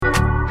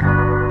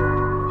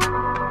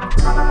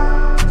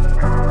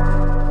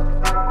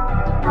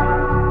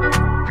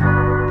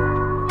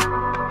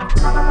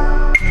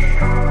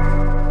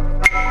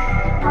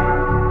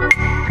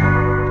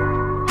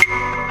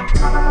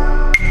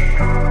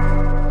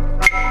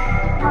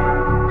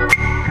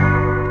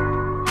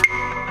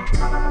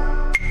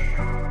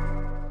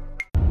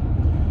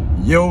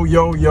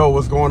Yo,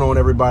 what's going on,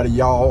 everybody?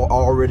 Y'all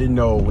already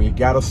know we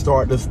got to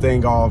start this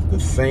thing off the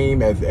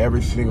same as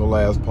every single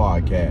last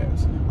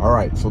podcast. All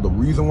right, so the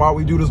reason why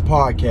we do this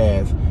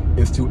podcast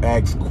is to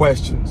ask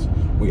questions.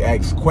 We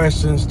ask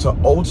questions to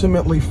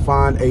ultimately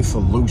find a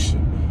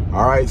solution.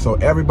 All right, so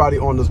everybody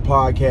on this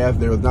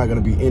podcast, there is not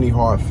going to be any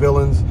hard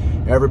feelings.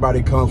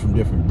 Everybody comes from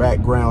different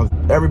backgrounds.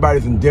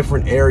 Everybody's in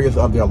different areas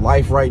of their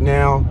life right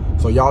now.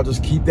 So y'all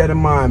just keep that in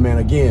mind, man.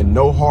 Again,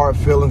 no hard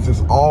feelings.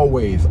 It's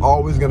always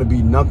going to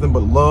be nothing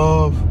but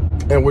love.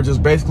 And we're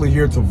just basically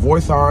here to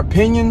voice our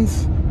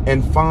opinions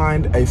and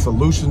find a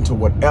solution to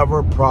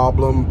whatever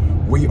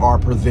problem we are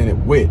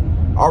presented with.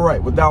 All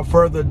right, without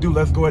further ado,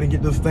 let's go ahead and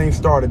get this thing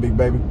started, big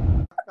baby.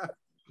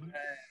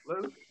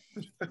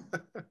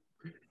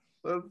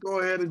 Let's go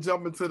ahead and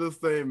jump into this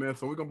thing, man.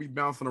 So we're going to be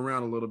bouncing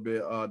around a little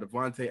bit.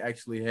 Devontae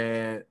actually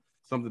had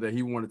something that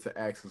he wanted to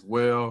ask as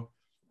well.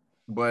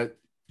 But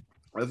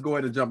let's go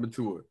ahead and jump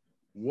into it.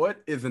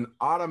 What is an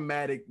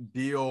automatic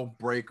deal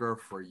breaker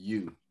for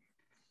you?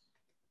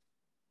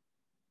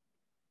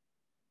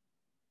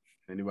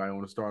 Anybody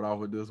want to start off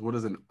with this? What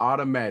is an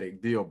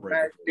automatic deal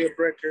breaker? Deal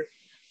breaker.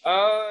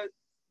 Off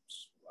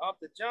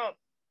the jump,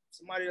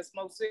 somebody that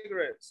smokes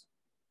cigarettes.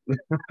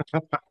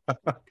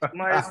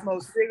 Somebody that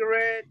smokes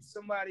cigarettes.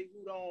 Somebody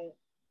who don't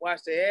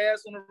wash their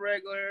ass on a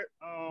regular.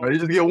 No, you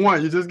just get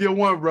one. You just get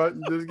one, bro.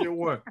 You just get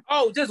one.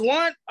 Oh, just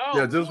one? Oh,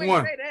 yeah, just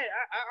one. Say that.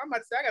 I'm about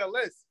to say I got a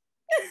list.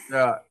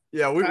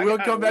 Yeah. We'll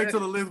come back to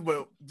the list,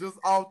 but just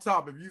off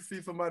top, if you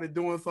see somebody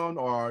doing something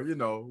or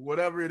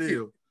whatever it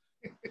is,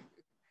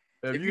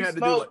 if you had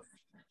to do like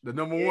the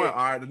number one, all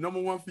right. The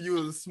number one for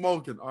you is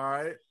smoking, all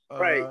right.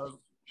 Right. I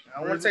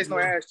don't want to taste no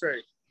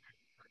ashtray.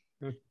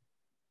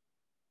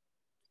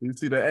 You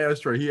see the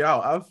ashtray, he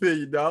out. I feel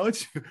you, dog.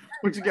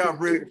 What you got,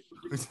 Britt?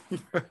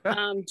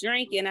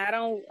 Drinking. I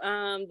don't.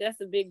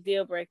 That's a big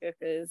deal breaker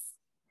because.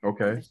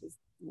 Okay.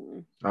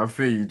 I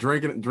feel you.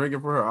 Drinking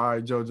for her. All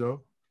right, JoJo.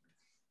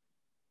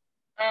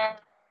 I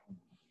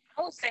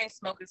would say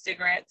smoking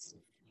cigarettes.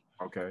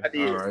 Okay.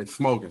 All right.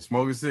 Smoking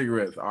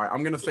cigarettes. All right.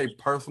 I'm gonna say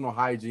personal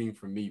hygiene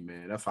for me,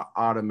 man. That's an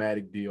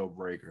automatic deal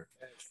breaker.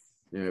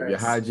 Yeah, if your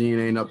hygiene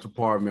ain't up to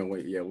par, man,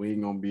 we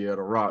ain't gonna be able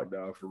to rock,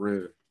 dog, for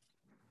real.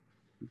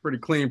 I'm a pretty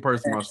clean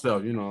person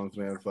myself, you know what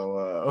I'm saying?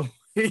 So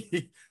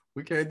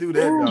we can't do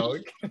that,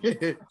 dog.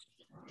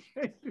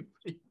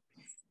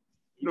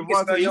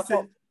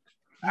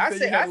 I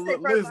say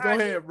Liz, go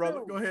ahead, brother.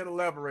 Too. Go ahead,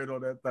 elaborate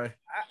on that thing.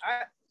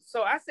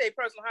 So I say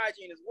personal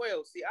hygiene as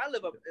well. See, I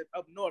live up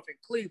north in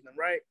Cleveland,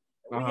 right?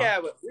 We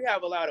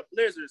have a lot of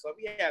blizzards, so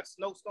we have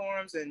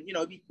snowstorms, and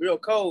it be real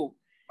cold.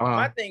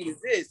 My thing is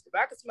this: if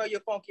I can smell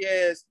your funky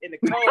ass in the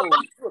cold,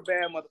 you a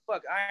bad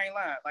motherfucker. I ain't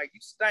lying. Like,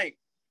 you stink.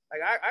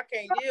 Like, I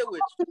can't deal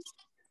with you.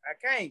 I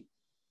can't.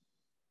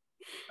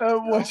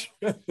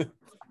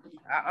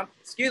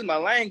 Excuse my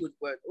language,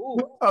 but ooh.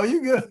 Oh,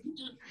 you good?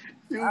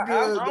 You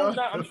good?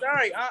 I'm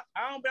sorry. I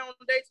don't been on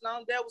dates and I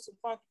don't deal with some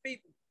funky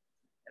people.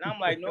 And I'm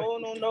like, no.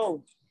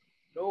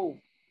 Oh.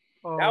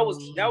 That was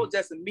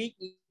just a meet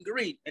and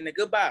greet and a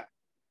goodbye.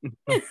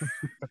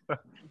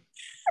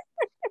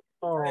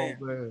 Oh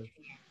man.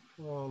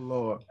 Oh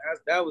Lord.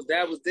 That was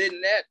in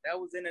that. That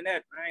was in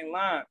that. I ain't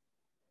lying.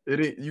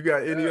 You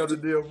got any other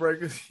deal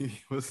breakers?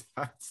 Oh, so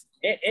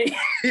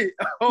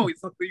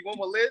you want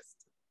my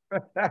list?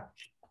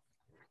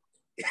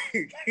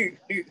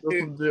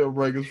 Some deal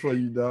breakers for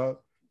you, dog.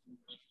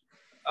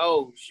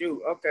 Oh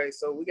shoot. Okay,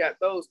 so we got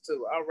those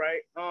two. All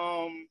right.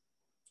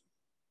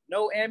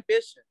 No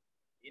ambition.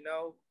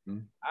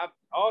 I've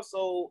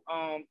also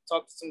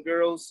talked to some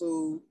girls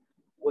who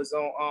was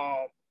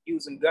on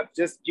using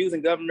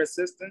government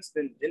assistance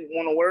and didn't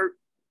want to work.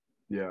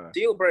 Yeah.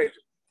 Deal breaker.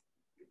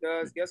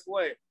 Because guess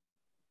what?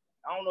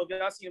 I don't know if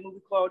y'all seen the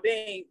movie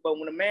Claudine, but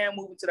when a man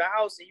moves into the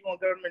house and you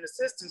want government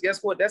assistance,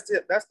 guess what? That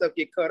stuff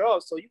get cut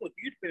off. So you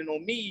depending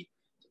on me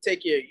to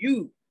take care of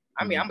you.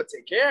 I mean, I'm gonna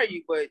take care of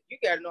you, but you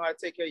gotta know how to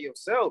take care of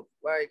yourself.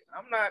 Like,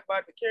 I'm not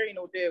about to carry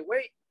no dead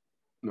weight.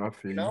 No, I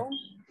feel you.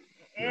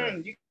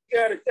 You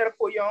gotta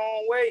pull your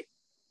own weight.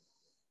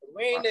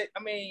 We ain't.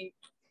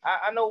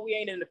 I know we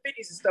ain't in the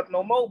 50s and stuff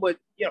no more, but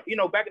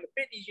back in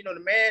the 50s, the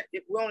man, we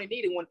only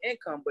needed one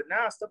income, but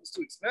now stuff is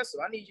too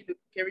expensive. I need you to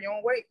carry your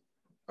own weight.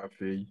 I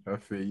feel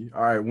you.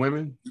 All right,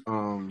 women.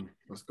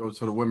 Let's go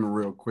to the women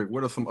real quick.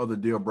 What are some other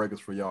deal breakers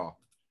for y'all?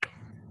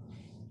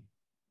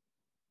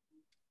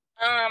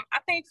 I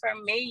think for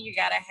me, you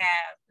gotta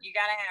have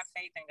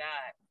faith in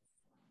God.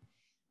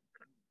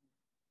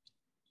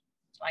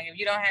 Like, if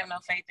you don't have no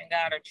faith in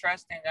God or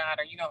trust in God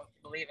or you don't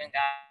believe in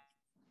God,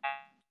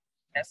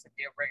 that's a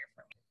deal breaker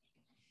for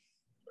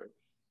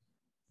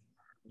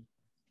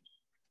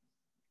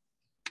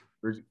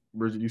me.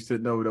 Bridget, you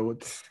sitting over there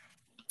with?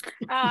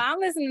 I'm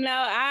listening.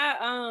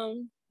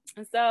 No,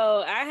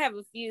 so I have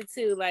a few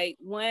too. Like,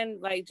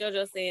 one, like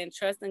JoJo saying,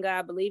 trust in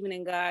God, believing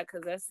in God,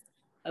 because that's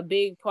a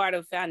big part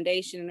of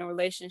foundation in a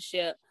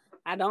relationship.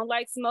 I don't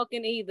like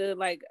smoking either.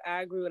 Like,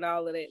 I agree with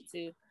all of that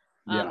too.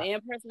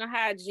 And personal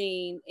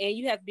hygiene, and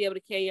you have to be able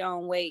to carry your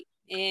own weight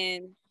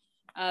and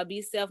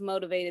be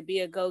self-motivated,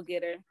 be a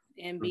go-getter.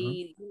 and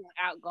be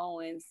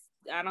outgoing.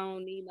 I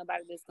don't need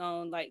nobody that's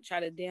gonna like try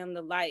to dim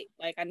the light.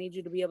 Like I need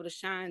you to be able to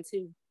shine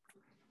too.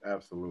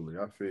 Absolutely,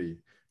 I feel you.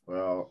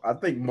 Well, I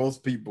think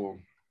most people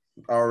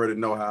already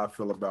know how I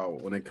feel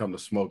about when it comes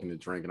to smoking and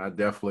drinking. I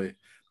definitely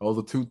those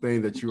are two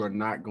things that you are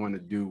not going to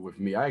do with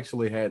me. I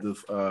actually had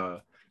this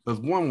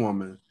one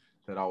woman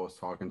that I was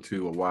talking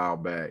to a while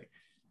back,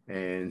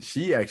 and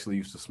she actually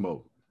used to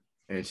smoke,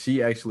 and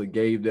she actually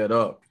gave that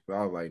up. So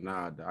I was like,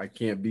 nah, I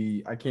can't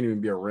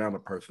even be around a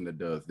person that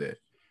does that,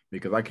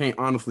 because I can't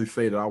honestly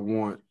say that I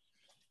want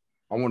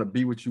to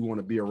be what you want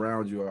to be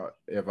around you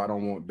if I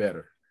don't want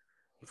better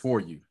for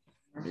you,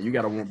 and you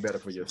got to want better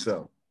for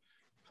yourself.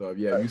 So if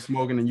you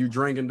smoking and you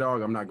drinking,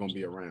 dog, I'm not gonna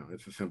be around.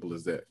 It's as simple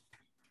as that.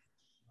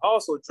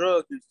 Also,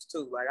 drug users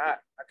too. Like I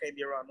can't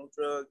be around no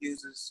drug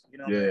users. You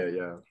know.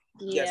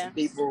 You got some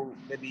people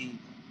that be,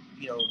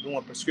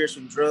 doing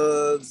prescription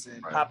drugs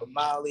and popping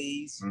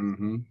mollies,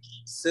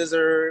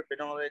 scissor,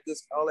 and all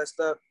that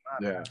stuff.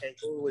 I can't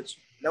cool with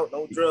you.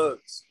 No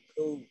drugs.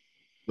 Cool.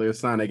 Little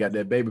sign they got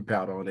that baby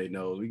powder on their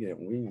nose. We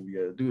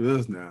gotta do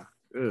this now.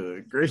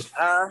 Great.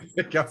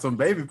 They got some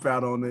baby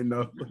powder on their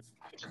nose.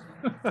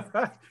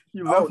 Oh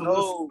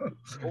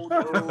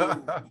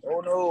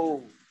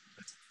no.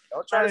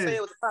 Don't try to say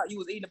it was you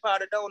was eating a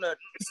powdered donut.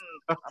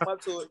 I'm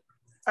up to it.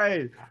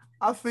 Hey,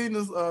 I seen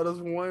this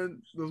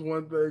one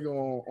thing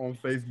on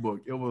Facebook.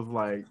 It was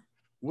like,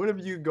 what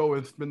if you go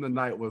and spend the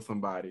night with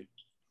somebody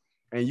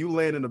and you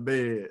land in the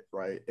bed,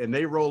 right? And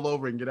they roll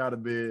over and get out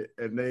of bed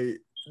and they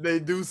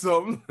do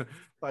something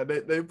like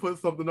they put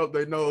something up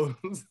their nose.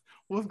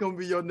 What's gonna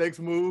be your next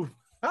move?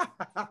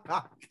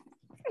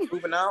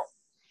 Moving out.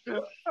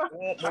 Move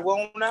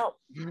on out.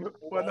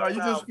 Well, no,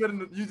 you just spending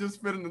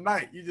the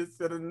night. You just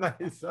spending the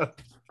night. So.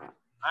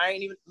 I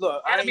ain't even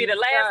look. That'll be the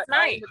last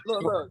night.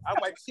 Look. I'm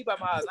like, see by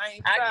my eyes. I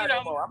ain't even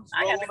anymore.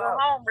 I got to go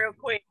home real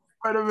quick.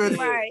 Wait a minute.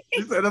 Right.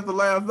 You said that's the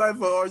last night,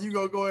 so are you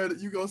gonna go ahead?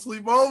 You gonna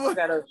sleep over? I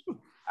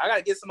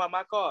gotta get some out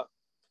my car.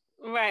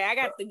 Right, I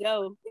got to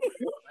go.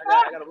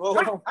 I gotta roll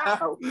on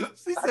out.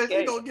 She said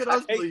she gonna get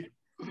her sleep.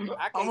 I'm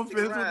gonna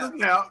finish with this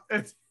now.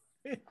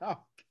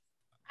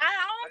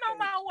 I don't know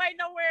my way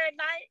nowhere at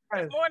night.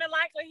 More than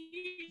likely,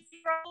 you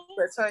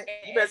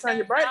better turn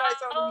your bright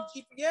lights on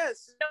your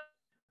GPS.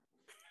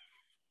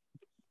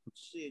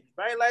 Shit,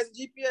 bright lights and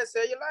GPS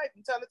save your life.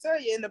 I'm trying to tell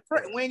you, in the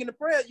wing in the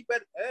prayer, you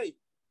better get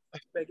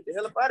the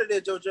hell up out of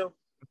there, JoJo.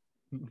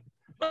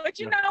 But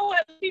you know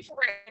what? Be for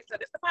real. So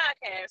this is the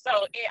podcast. So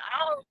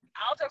all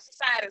jokes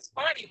aside, it's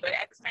funny, but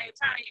at the same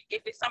time,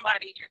 if it's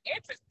somebody you're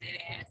interested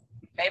in,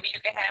 maybe you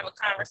can have a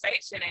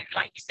conversation. And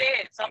like you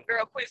said, some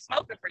girl quit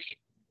smoking for you.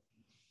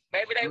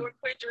 Maybe they would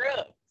quit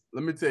drugs.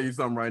 Let me tell you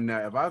something right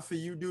now. If I see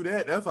you do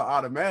that, that's an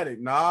automatic.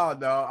 Nah,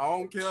 dog, I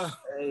don't care.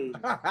 Hey,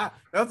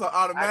 that's an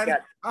automatic.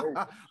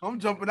 I'm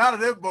jumping out of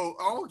that boat.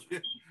 I don't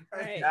care.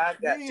 Hey,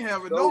 we ain't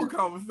having no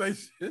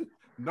conversation.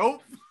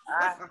 Nope.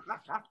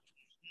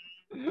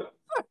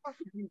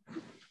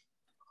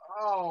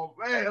 Oh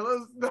man,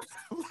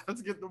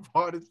 let's get the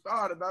party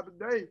started. Not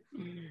today.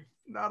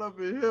 Not up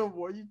in here,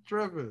 boy. You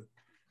tripping?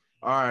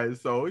 All right,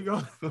 so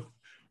we're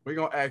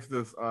gonna ask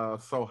this.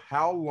 So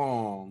how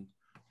long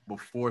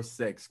before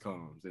sex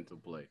comes into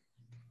play?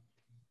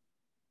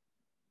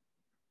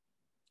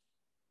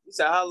 You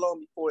said how long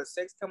before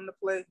sex come into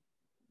play?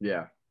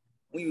 Yeah.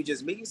 When you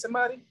just meeting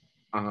somebody?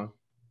 Uh-huh.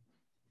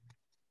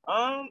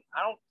 I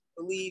don't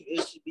believe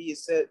it should be a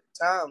set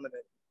time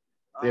limit.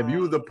 If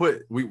you were to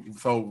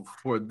so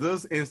for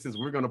this instance,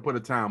 we're gonna put a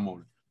time on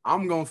it.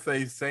 I'm gonna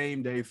say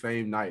same day,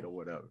 same night, or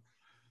whatever.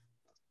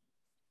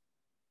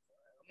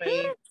 I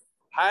mean,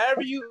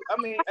 however you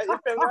feeling. If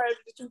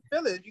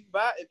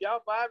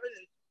y'all vibing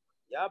and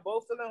y'all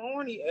both feeling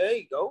horny,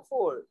 hey, go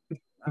for it.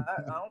 I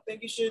don't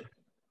think you should.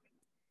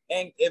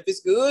 And if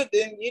it's good,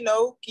 then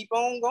keep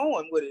on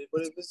going with it.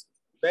 But if it's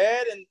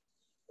bad, and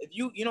if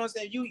you know what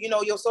I'm saying,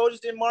 your soldiers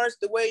didn't march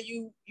the way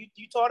you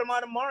taught them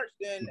how to march,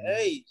 then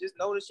hey, just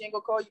know that she ain't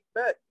gonna call you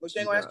back, but she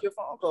ain't gonna ask you a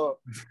phone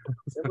call.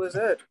 Simple as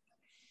that.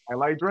 I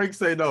like Drake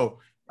say though.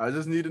 I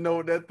just need to know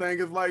what that thing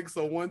is like,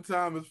 so one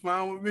time is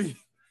fine with me.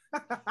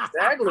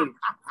 Exactly.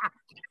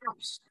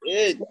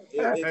 I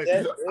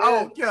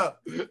don't care.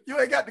 You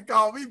ain't got to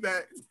call me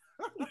back.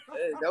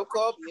 Don't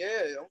call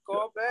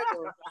back.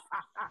 Or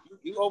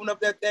you open up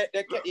that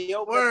take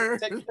your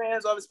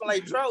pants off, it smell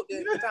like trout.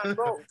 Then it's time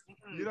to roll.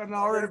 You done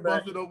already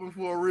busted open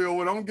for a real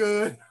one. I'm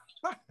good.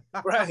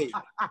 Right.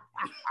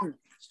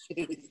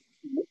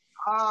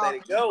 Let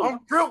it go. I'm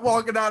crip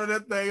walking out of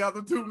that thing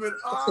after 2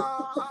 minutes.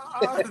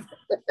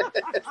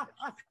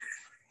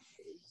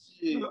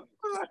 Shit.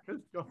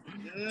 Let's go.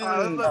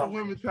 Let's let the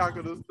women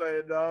tackle this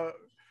thing, dog.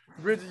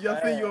 Bridget, y'all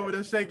see you over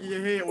there shaking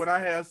your head when I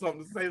have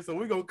something to say, so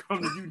we're gonna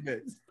come to you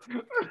next.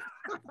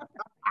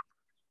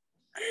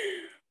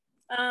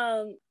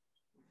 Well,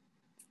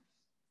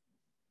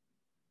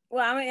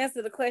 I'm gonna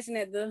answer the question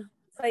at the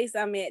place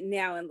I'm at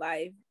now in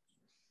life.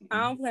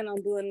 I don't plan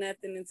on doing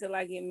nothing until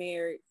I get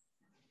married.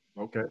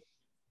 Okay.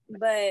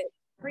 But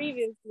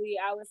previously,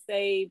 I would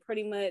say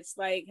pretty much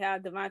like how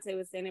Devontae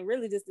was saying, it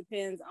really just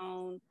depends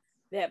on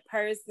that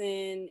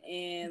person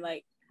and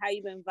like how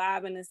you been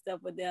vibing and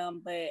stuff with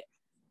them, but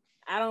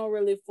I don't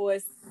really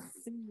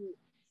foresee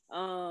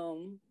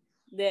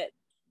that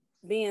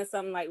being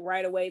something like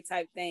right away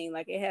type thing.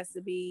 Like it has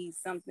to be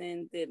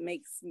something that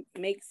makes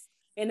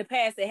in the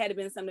past it had to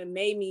been something that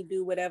made me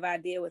do whatever I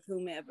did with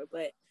whomever,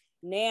 but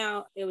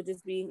now it would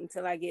just be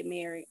until I get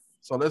married.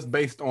 So that's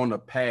based on the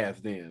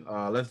past then.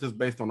 Let's just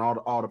based on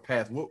all the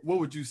past. What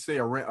would you say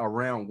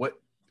around what,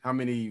 how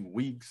many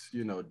weeks,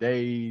 you know,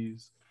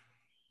 days,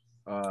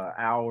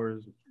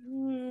 hours,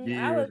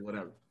 years,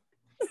 whatever?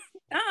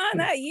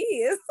 Not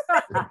years.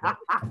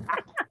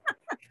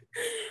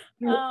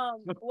 Well,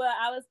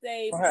 I would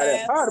say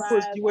I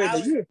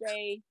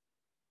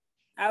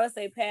would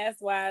say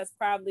past wise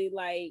probably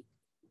like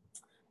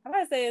I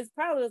would say it's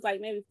probably was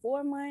like maybe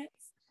 4 months.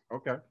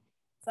 Okay.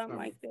 Something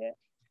like that.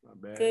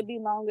 Not bad. Could be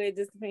longer, it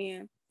just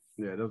depends.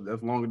 Yeah,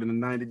 that's longer than the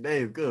 90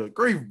 days. Good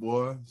grief,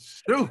 boy.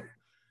 Shoot.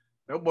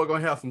 That boy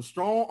gonna have some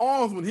strong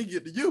arms when he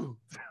get to you.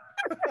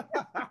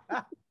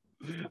 I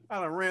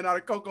done ran out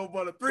of cocoa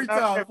butter 3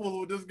 times full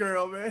with this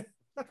girl, man.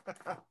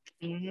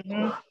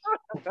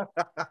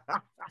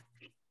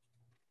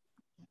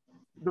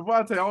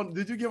 Devontae,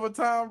 did you give a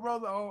time,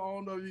 brother? I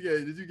don't know if you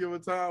gave. Did you give a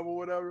time or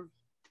whatever?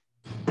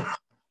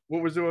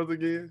 What was yours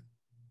again?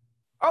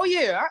 Oh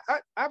yeah,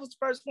 I was the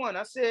first one.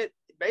 I said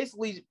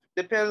basically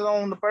depends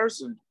on the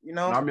person, you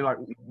know. No, I mean like,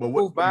 but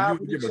what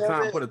you give a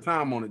time? Put a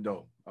time on it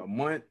though. A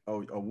month,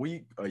 or a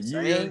week, a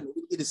year.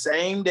 The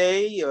same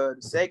day, or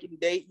the second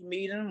date you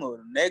meet them, or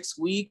the next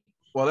week.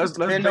 Well, let's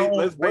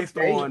based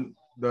on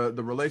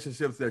the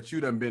relationships that you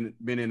done been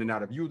in and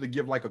out. If you were to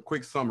give like a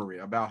quick summary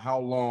about how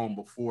long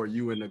before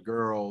you and the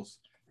girls,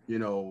 you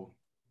know,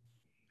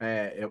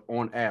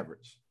 on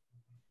average.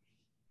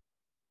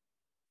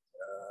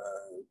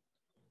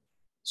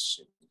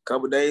 A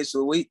couple days to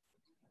a week.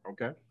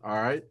 Okay. All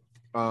right.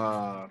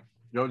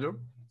 Jojo?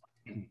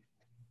 I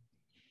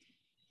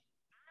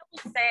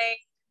would say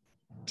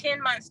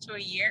 10 months to a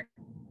year.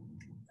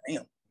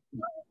 Damn.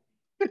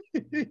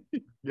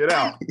 Get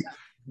out.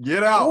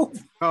 Get out.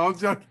 No, I'm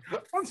joking.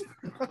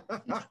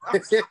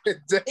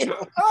 Damn. No,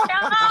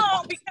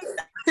 because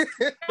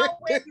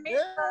with me,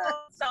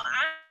 so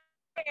I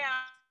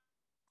am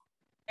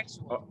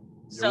sexual.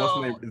 So what's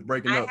the name? It's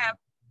breaking up.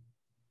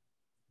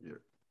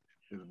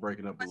 It's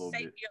breaking up a little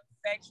bit.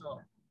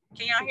 Sexual.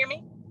 Can y'all hear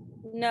me?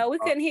 No, we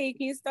couldn't hear you.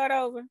 Can you start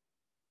over?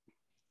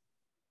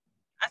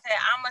 I said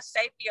I'm a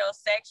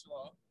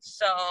sapiosexual,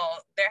 so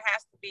there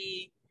has to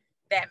be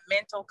that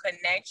mental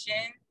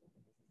connection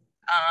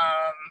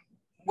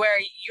where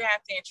you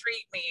have to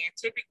entreat me, and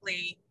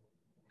typically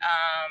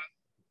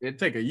it'd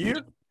take a year.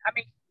 I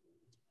mean,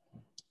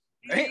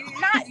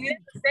 not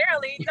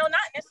necessarily. No,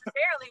 not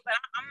necessarily. But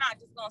I'm not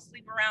just gonna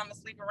sleep around to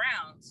sleep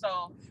around.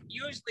 So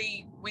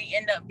usually we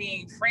end up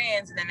being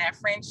friends, and then that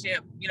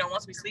friendship, you know,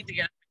 once we sleep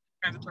together,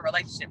 turns into a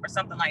relationship or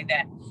something like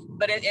that.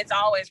 But it's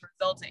always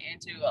resulted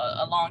into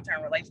a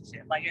long-term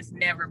relationship. Like it's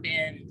never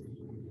been,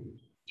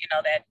 you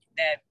know, that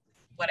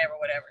whatever.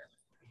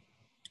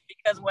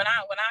 Because when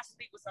I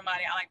sleep with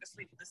somebody, I like to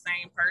sleep with the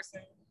same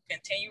person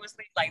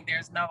continuously. Like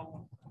there's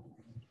no,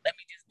 let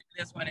me just do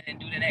this one and then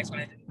do the next one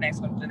and the next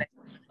one and the next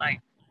one.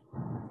 Like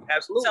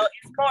absolutely. So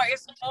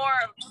it's more.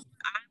 I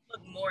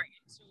look more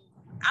into.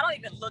 I don't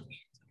even look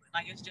into it.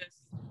 Like it's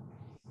just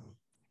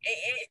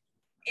it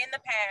in the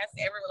past,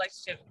 every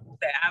relationship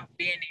that I've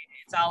been in,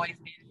 it's always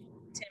been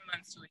 10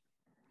 months to a year.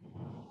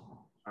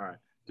 All right.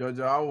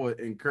 Jojo, I would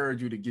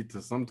encourage you to get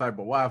to some type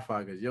of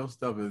Wi-Fi because your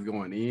stuff is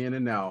going in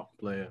and out,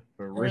 player.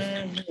 For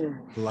real.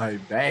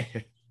 Like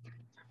bad.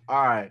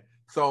 All right.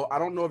 So I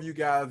don't know if you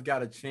guys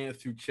got a chance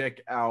to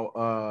check out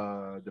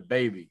the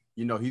baby.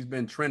 You know, he's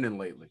been trending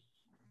lately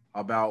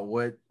about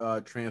what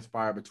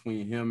transpired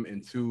between him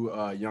and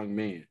 2 young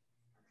men.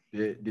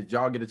 Did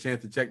y'all get a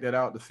chance to check that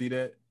out, to see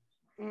that?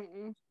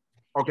 Mm-mm.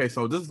 Okay,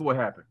 so this is what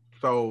happened.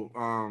 So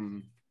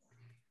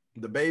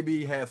the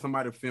baby had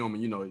somebody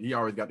filming, you know, he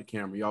always got the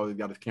camera. He always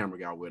got his camera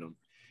guy with him.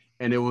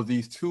 And it was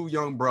these 2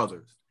 young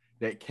brothers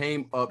that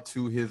came up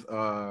to his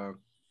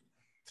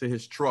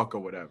truck or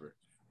whatever.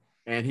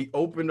 And he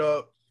opened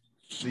up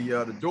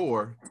the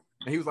door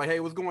and he was like,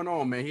 "Hey, what's going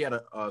on, man?" He had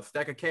a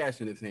stack of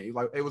cash in his hand. He's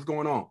like, "Hey, what's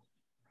going on?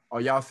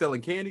 Are y'all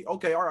selling candy?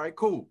 Okay, all right,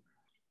 cool."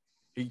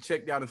 He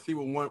checked out and see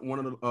what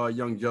one of the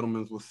young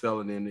gentlemen was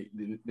selling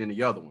than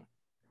the other one.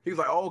 He was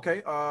like, "Oh,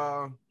 okay.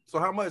 So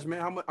how much,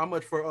 man? How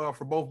much for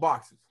both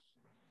boxes?"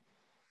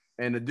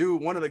 And the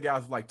dude, one of the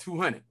guys, was like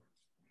 200.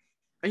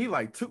 And he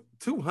like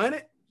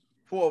 200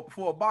 for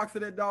a box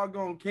of that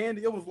doggone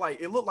candy.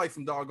 It looked like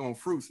some doggone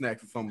fruit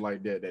snacks or something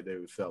like that they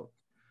were selling.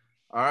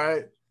 All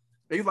right.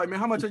 And he's like, "Man,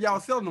 how much are y'all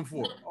selling them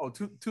for?" "Oh,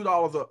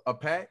 $2 a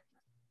pack."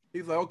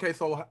 He's like, "Okay,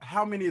 so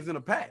how many is in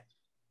a pack?"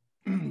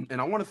 And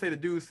I want to say the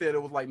dude said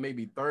it was like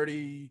maybe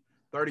 30,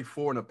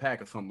 34 in a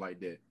pack or something like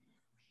that.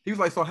 He was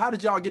like, "So how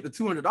did y'all get the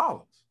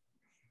 $200?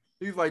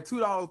 He's like,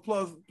 $2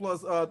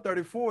 plus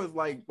 34 is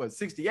like, what,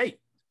 68.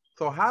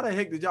 So how the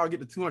heck did y'all get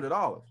the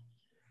 $200?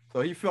 So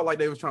he felt like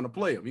they was trying to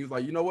play him. He was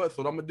like, "You know what?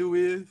 So what I'm going to do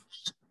is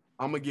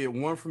I'm gonna get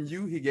one from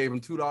you. He gave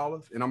him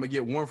 $2, and I'm gonna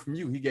get one from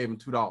you. He gave him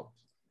 $2,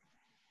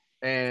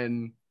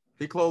 and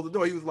he closed the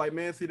door. He was like,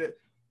 "Man, see that."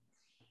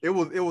 It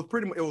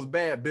was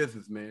bad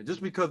business, man.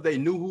 Just because they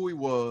knew who he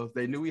was,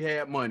 they knew he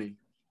had money,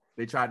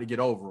 they tried to get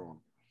over on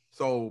him.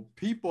 So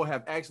people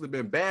have actually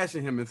been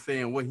bashing him and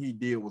saying what he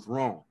did was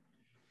wrong.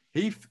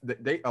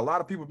 A lot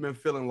of people have been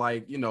feeling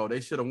like, you know, they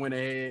should have went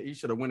ahead. He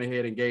should have went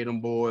ahead and gave them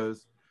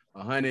boys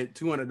 $100,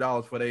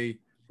 $200 for they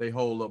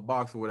whole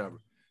box or whatever.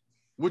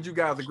 Would you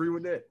guys agree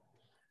with that?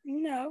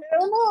 No.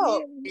 Hell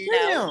no.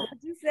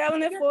 What you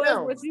selling it for is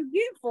what you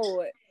get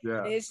for it.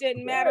 Yeah. It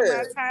shouldn't matter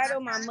my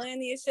title, my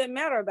money. It shouldn't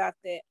matter about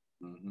that.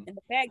 Mm-hmm. And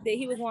the fact that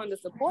he was wanting to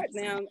support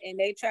them and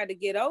they tried to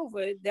get over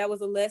it, that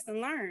was a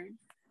lesson learned.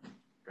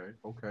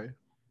 Okay.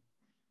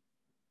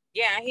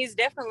 Yeah, he's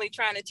definitely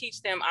trying to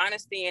teach them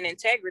honesty and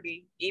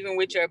integrity, even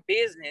with your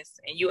business.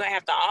 And you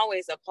have to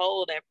always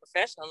uphold that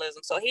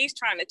professionalism. So he's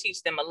trying to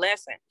teach them a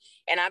lesson.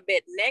 And I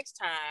bet next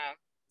time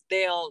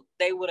they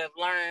would have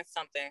learned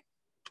something.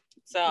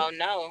 So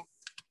no,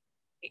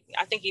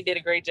 I think he did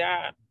a great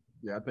job.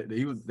 Yeah, I think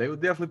they were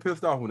definitely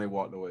pissed off when they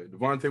walked away.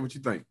 Devontae, what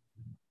you think?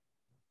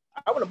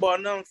 I would have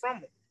bought nothing from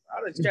him.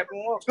 I would have kept him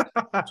off.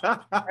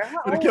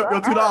 Would have kept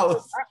your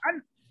 $2.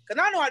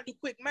 Because I know how to do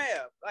quick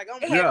math. Like, I'm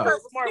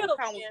smart with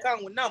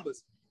counting with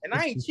numbers. And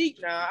I ain't cheap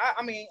now.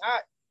 I mean,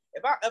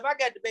 if I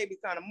got the baby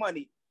kind of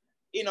money,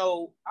 you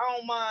know, I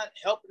don't mind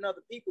helping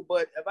other people.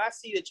 But if I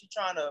see that you're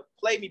trying to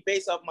play me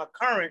based off my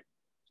current,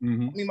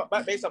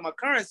 based off my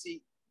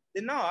currency,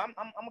 then no, I'm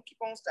gonna keep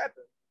on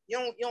stepping.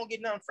 You don't get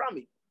nothing from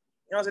me. You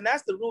know what I'm saying?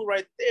 That's the rule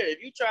right there. If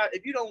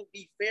you don't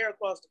be fair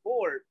across the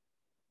board,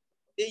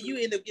 then you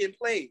end up getting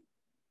played.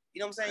 You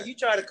know what I'm saying? You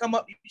try to come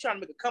up, you trying to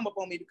make a come up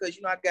on me because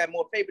you know I got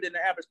more paper than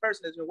the average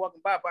person that's been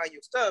walking by buying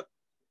your stuff.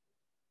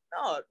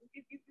 No,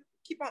 you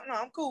keep on. No,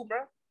 I'm cool,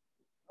 bro.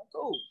 I'm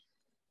cool.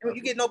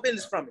 You get no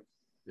business from it.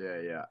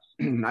 Yeah.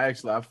 I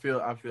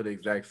feel the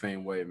exact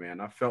same way,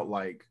 man. I felt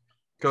like,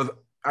 because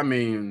I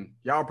mean,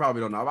 y'all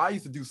probably don't know. I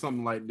used to do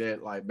something like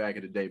that, like back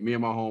in the day. Me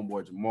and my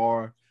homeboy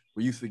Jamar,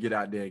 we used to get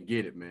out there and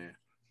get it, man.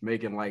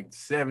 Making like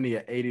 $70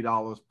 or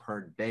 $80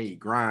 per day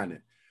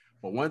grinding.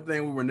 But one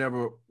thing we were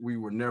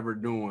never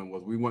doing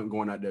was we weren't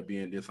going out there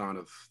being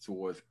dishonest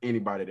towards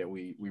anybody that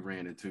we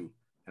ran into.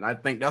 And I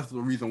think that's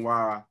the reason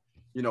why,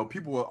 you know,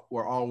 people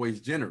were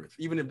always generous.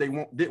 Even if they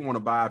didn't want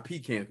to buy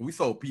pecans, we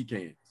sold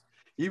pecans.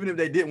 Even if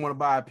they didn't want to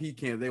buy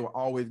pecans, they would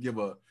always give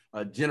a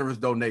generous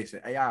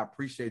donation. Hey, I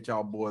appreciate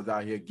y'all boys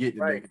out here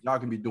getting it. Y'all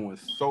can be doing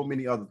so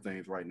many other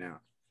things right now.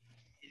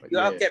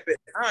 Y'all kept it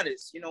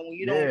honest. You know, when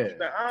you don't keep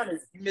it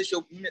honest,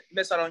 you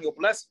miss out on your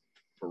blessing.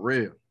 For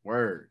real.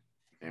 Word.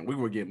 And we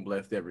were getting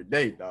blessed every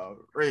day, dog.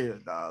 Real,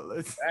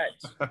 dog.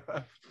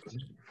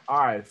 All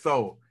right.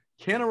 So,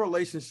 can a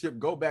relationship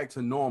go back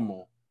to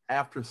normal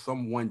after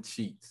someone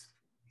cheats?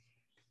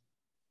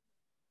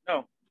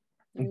 No.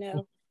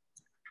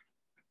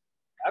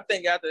 I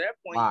think after that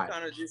point, you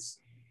kind of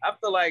just. I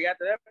feel like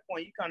after that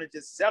point, you kind of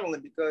just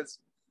settling because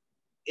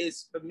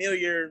it's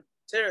familiar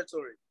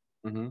territory.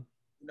 Mm-hmm.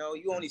 You know,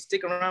 you only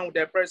stick around with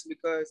that person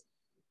because,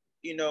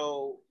 you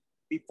know,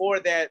 before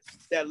that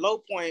low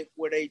point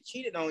where they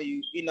cheated on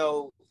you, you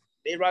know,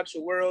 they rocked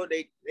your world.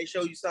 They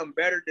showed you something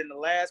better than the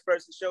last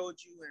person showed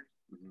you.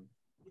 And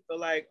you feel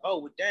like, oh,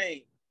 well,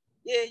 dang.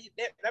 Yeah,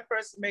 that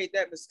person made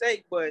that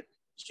mistake. But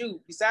shoot,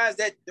 besides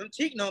that, them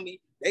cheating on me,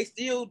 they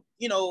still,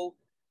 you know,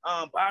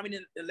 buy me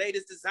the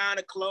latest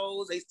designer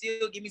clothes. They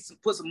still give me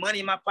put some money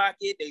in my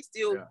pocket. They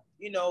still,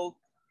 you know,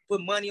 put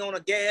money on a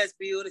gas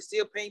bill. They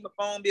still pay my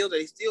phone bills.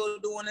 They still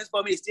doing this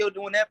for me. They still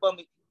doing that for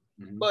me.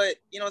 Mm-hmm. But,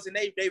 you know what I'm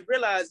saying? They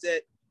realize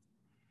that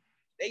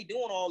they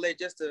doing all that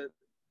just to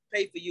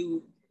pay for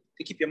you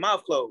to keep your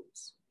mouth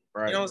closed.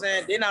 Right. You know what I'm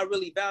saying? They're not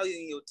really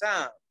valuing your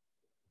time.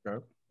 Okay.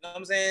 You know what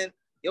I'm saying?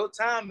 Your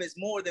time is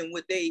more than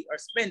what they are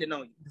spending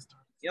on you.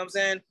 You know what I'm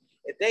saying?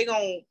 If they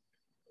gonna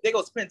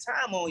spend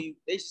time on you,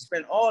 they should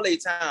spend all their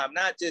time,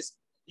 not just,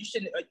 you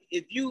shouldn't,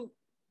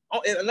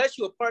 unless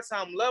you're a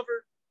part-time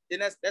lover, then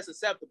that's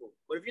acceptable.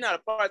 But if you're not a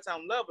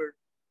part-time lover,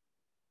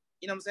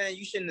 you know what I'm saying,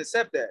 you shouldn't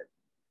accept that.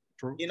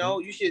 True. You know,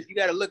 you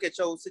gotta look at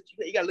you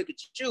gotta look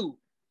at you.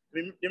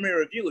 Let me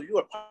review if you're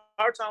a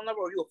part-time lover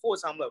or you're a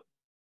full-time lover.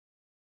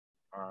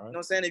 All right. You know what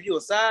I'm saying? If you're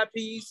a side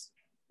piece,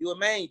 you're a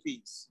main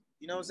piece.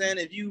 You know what I'm saying?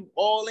 If you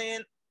all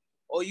in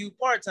or you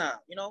part-time,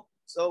 you know?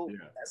 So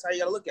that's how you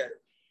gotta look at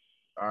it.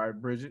 All right,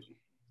 Bridget.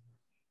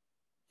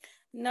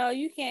 No,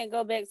 you can't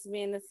go back to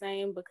being the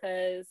same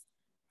because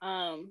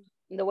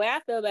the way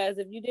I feel about it is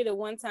if you did it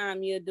one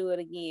time, you'll do it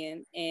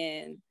again.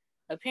 And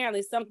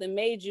apparently something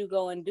made you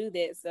go and do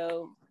that.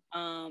 So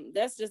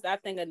that's just, I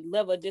think, a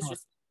level of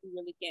disrespect you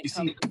really can't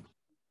come to.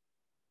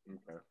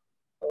 Okay.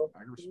 I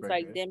can respect it's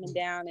like that. dimming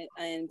down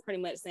and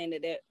pretty much saying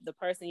that the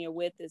person you're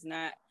with is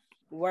not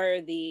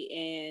worthy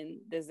and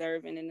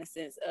deserving in the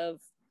sense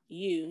of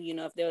you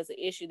know, if there was an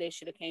issue, they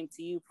should have came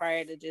to you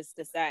prior to just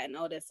deciding,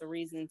 oh, that's a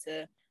reason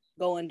to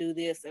go and do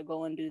this or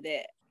go and do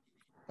that.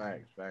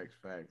 Facts.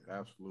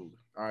 Absolutely.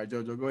 All right,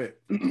 JoJo, go ahead.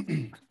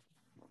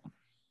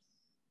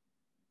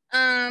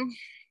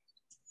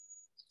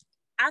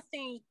 I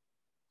think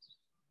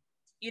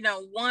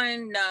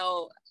one,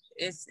 no,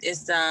 it's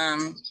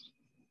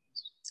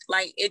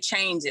like it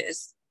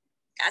changes.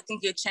 I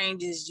think it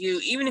changes you.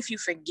 Even if you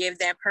forgive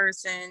that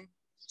person,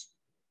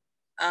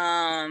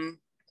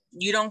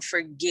 you don't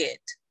forget.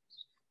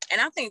 And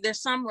I think there's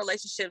some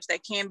relationships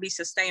that can be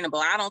sustainable.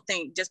 I don't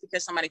think just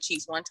because somebody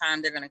cheats one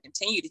time, they're going to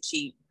continue to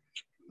cheat.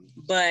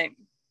 But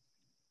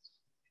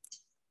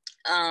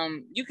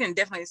you can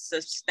definitely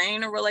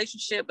sustain a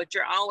relationship, but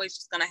you're always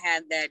just going to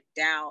have that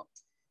doubt,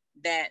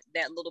 that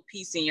little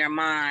piece in your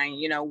mind.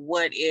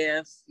 What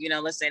if,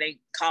 let's say they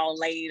call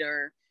late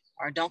or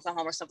don't come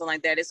home or something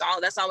like that.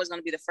 That's always going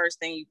to be the first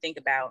thing you think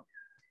about.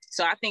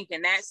 So I think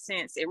in that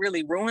sense, it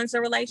really ruins a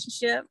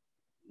relationship.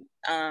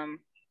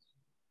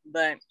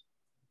 But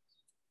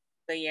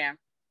yeah.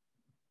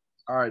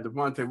 All right,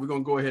 Devontae, we're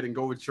gonna go ahead and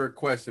go with your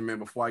question, man,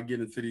 before I get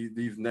into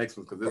these next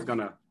ones, because it's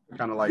gonna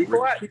kind of like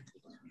before I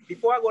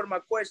go to my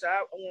question,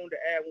 I wanted to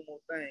add one more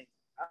thing.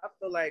 I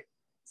feel like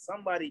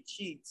somebody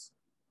cheats,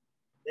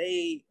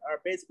 they are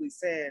basically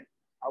saying,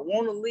 I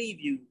want to leave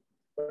you,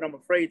 but I'm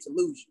afraid to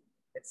lose you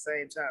at the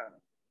same time.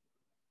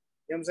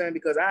 You know what I'm saying?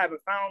 Because I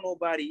haven't found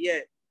nobody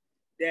yet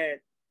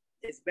that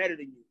is better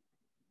than you.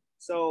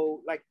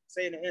 So, like,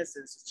 say in the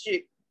instance,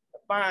 a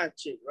fine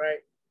chick, right?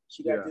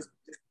 She got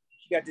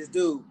this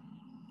dude,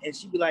 and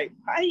she be like,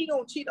 "How you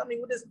gonna cheat on me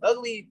with this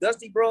ugly,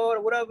 dusty broad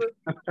or whatever?"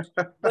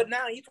 But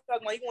now he's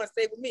talking about he want to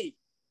stay with me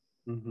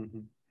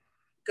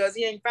because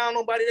he ain't found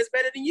nobody that's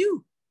better than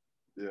you.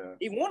 Yeah,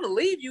 he want to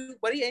leave you,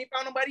 but he ain't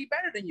found nobody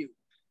better than you.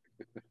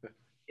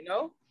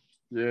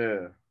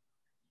 Yeah.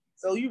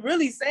 So you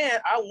really saying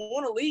I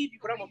want to leave you,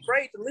 but I'm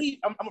afraid to leave.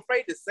 I'm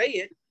afraid to say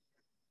it,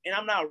 and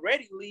I'm not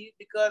ready to leave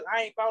because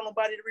I ain't found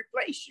nobody to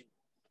replace you.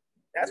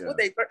 That's what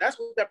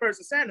that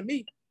person's saying to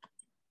me.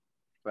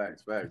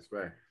 Facts.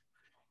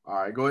 All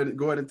right, go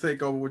ahead and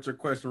take over with your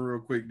question real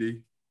quick,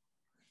 D.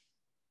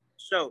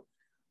 Sure.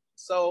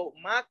 So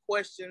my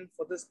question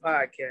for this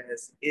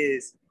podcast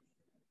is,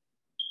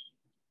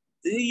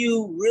 do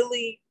you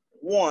really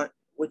want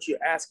what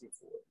you're asking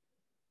for?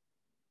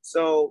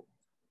 So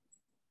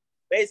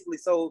basically,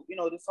 this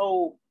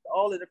whole,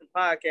 all the different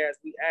podcasts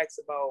we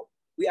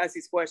ask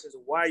these questions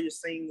of why you're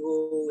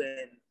single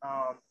and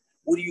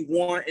what do you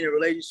want in a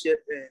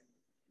relationship and,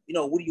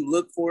 what do you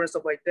look for and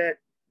stuff like that.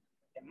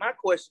 And my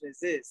question is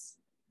this: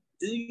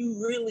 do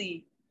you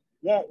really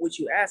want what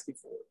you're asking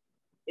for?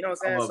 You know what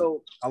I'm saying?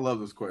 I love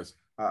this question.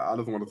 I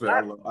just want to say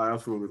I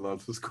absolutely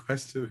love this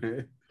question,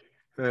 man.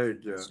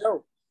 Thank you.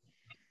 Sure.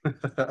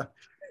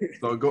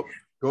 So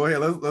go ahead.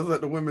 Let's let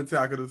the women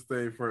tackle this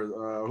thing first.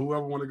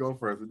 Whoever want to go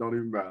first, it don't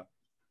even matter.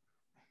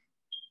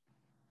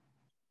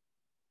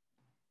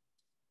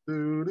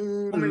 Want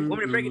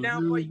me to break it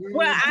down for you?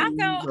 Well, I'll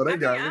go.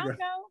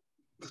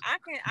 I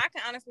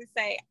can honestly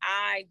say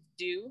I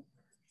do.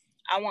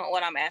 I want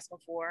what I'm asking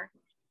for.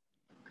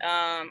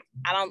 I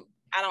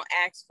don't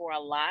ask for a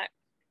lot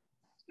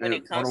when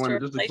it comes to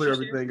just to clear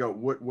everything up.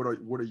 What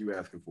are you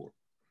asking for?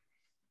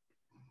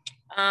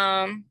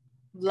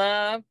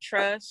 Love,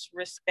 trust,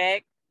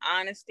 respect,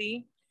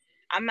 honesty.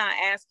 I'm not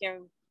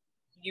asking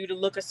you to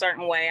look a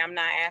certain way. I'm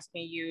not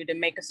asking you to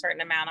make a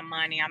certain amount of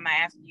money. I'm not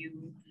asking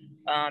you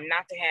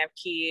not to have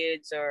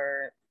kids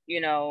or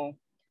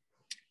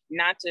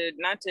not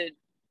to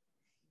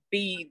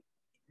be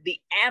the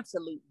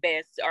absolute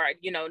best or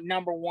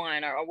number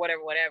one or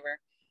whatever.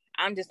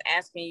 I'm just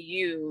asking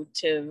you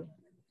to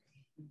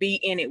be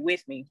in it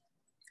with me.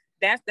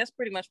 That's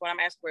pretty much what I'm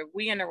asking for. If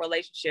we in a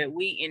relationship,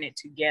 we in it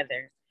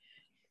together,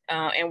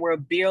 and we're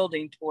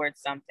building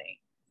towards something.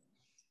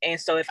 And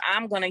so if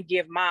I'm gonna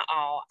give my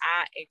all,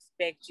 I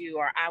expect you,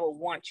 or I would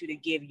want you to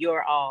give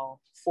your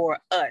all for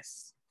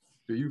us.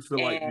 Do you feel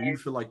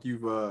like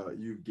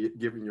you've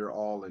given your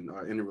all in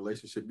a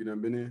relationship you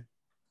done been in?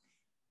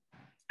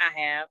 I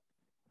have.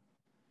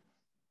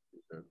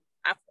 Okay.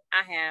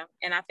 I have,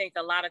 and I think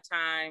a lot of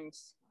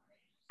times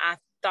I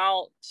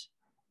thought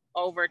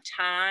over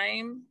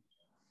time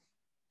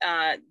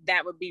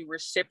that would be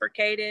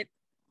reciprocated,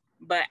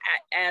 but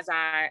as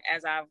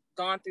I've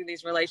gone through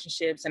these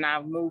relationships and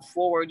I've moved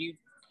forward, you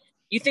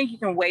think you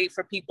can wait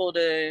for people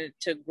to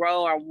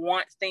grow or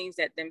want things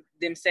that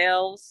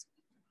themselves,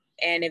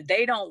 and if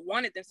they don't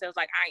want it themselves,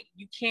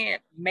 you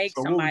can't make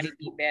somebody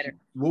be better.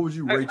 What would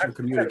you rate your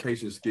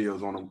communication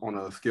skills on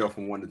a scale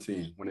from 1 to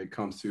 10 when it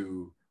comes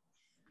to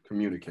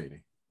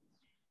communicating?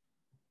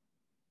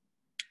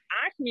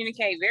 I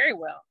communicate very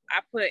well.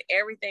 I put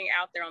everything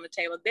out there on the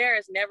table. There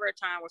is never a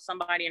time where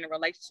somebody in a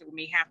relationship with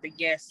me have to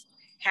guess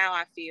how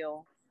I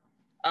feel.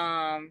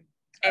 And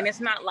it's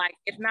not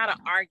an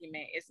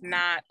argument. It's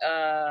not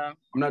I'm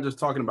not just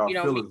talking about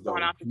feelings though.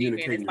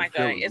 Communicating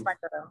feelings.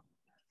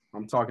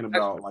 I'm talking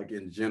about like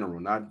in general,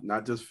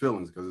 not just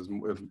feelings, because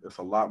it's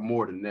a lot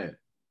more than that.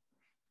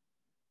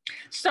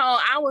 So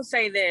I will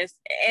say this,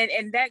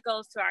 and that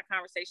goes to our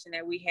conversation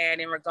that we had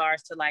in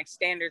regards to like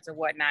standards and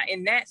whatnot.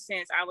 In that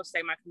sense, I would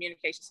say my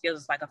communication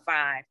skills is like a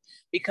 5,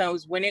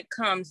 because when it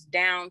comes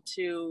down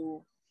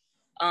to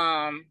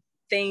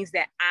things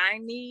that I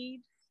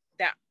need,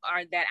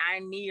 that I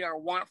need or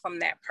want from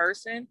that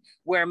person,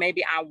 where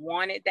maybe I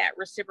wanted that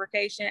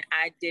reciprocation,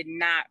 I did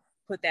not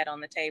put that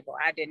on the table.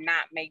 I did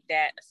not make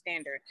that a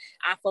standard.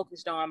 I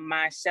focused on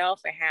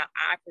myself and how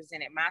I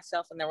presented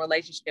myself in the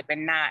relationship,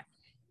 and not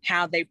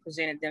how they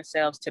presented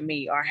themselves to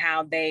me or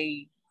how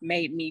they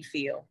made me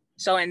feel.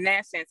 So in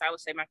that sense, I would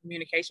say my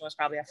communication was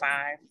probably a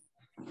 5.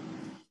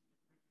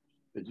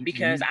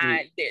 Because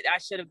I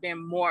should have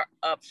been more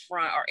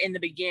upfront, or in the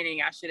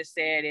beginning, I should have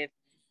said it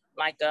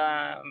like,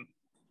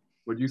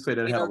 would you say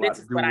that had a lot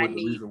to do with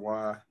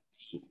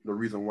the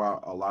reason why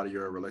a lot of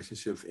your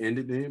relationships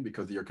ended then,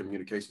 because your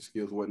communication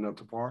skills wasn't up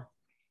to par?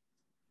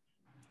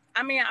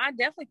 I mean, I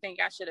definitely think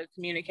I should have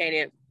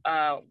communicated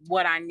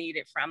what I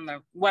needed from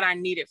them.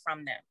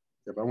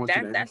 Yeah, but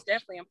that's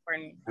definitely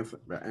important.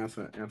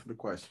 Answer the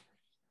question.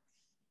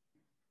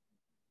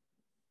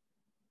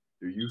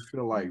 Do you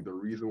feel like the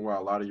reason why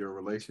a lot of your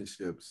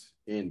relationships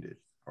ended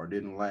or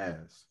didn't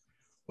last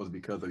was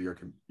because of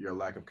your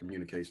lack of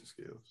communication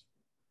skills?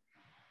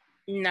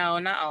 No,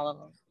 not all of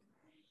them.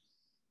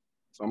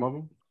 Some of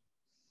them?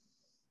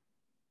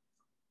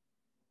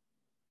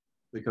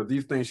 Because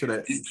these things should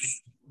have,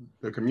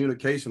 the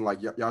communication,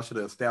 like y'all should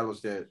have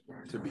established that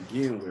to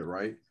begin with,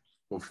 right?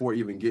 Before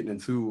even getting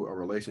into a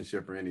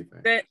relationship or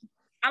anything.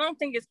 I don't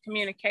think it's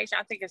communication.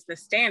 I think it's the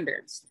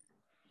standards.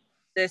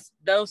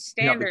 Those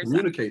standards. You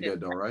have to communicate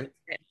that though, right?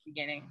 At the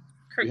beginning.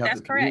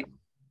 That's correct.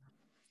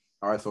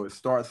 All right, so it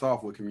starts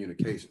off with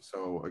communication.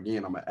 So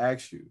again, I'm gonna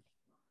ask you,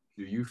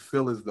 do you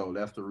feel as though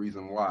that's the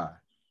reason why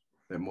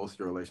that most of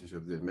your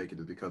relationships didn't make it,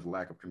 is because of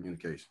lack of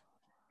communication?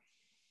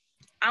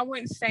 I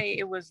wouldn't say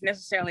it was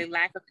necessarily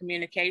lack of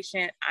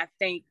communication. I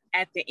think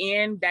at the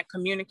end, that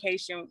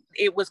communication,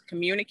 it was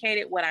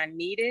communicated what I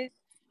needed.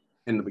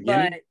 In the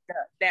beginning? But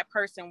that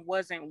person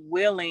wasn't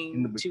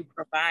willing to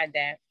provide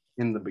that.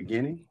 In the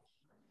beginning?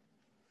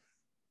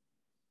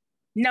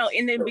 No,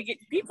 in the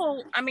beginning,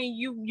 people, I mean,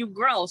 you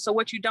grow. So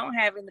what you don't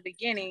have in the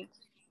beginning,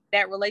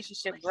 that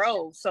relationship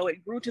grows. So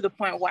it grew to the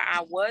point where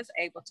I was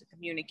able to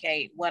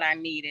communicate what I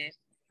needed.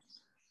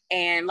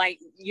 And like,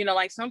 you know,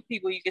 like some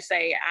people, you could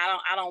say,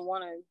 I don't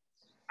want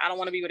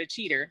to be with a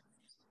cheater.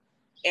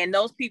 And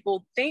those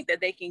people think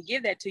that they can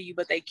give that to you,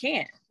 but they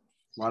can't.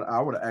 Well,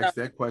 I would have asked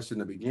that question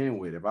to begin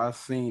with. If I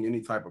seen any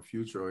type of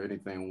future or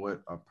anything with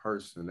a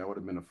person, that would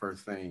have been the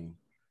first thing.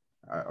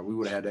 We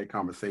would have had that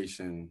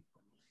conversation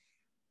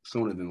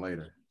sooner than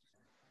later.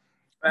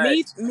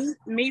 Me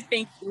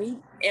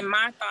in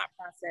my thought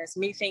process,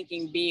 me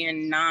thinking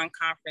being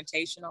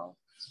non-confrontational,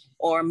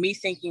 or me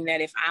thinking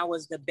that if I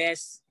was the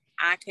best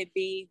I could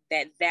be,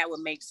 that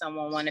would make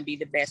someone want to be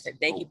the best that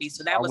they could be.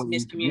 So that was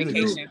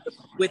miscommunication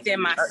within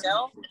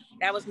myself.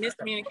 That was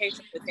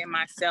miscommunication within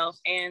myself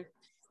and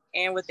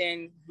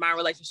within my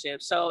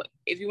relationship. So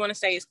if you want to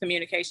say it's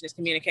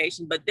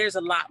communication, but there's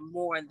a lot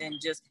more than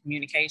just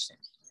communication.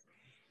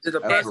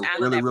 That's a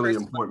really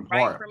important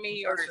part for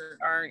me, or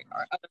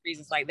other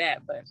reasons like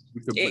that. But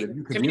if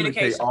you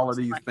communicate all of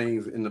these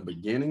things in the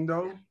beginning,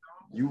 though,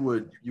 you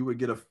would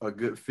get a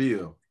good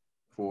feel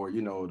for,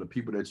 you know, the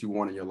people that you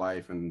want in your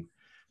life. And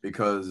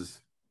because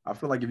I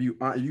feel like if you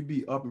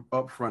be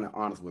upfront and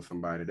honest with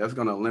somebody, that's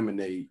going to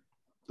eliminate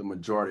the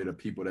majority of the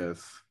people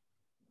that's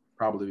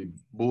probably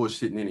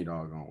bullshitting any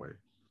doggone way.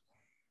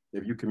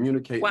 If you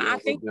communicate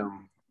with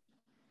them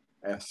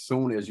as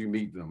soon as you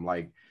meet them,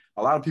 like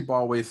a lot of people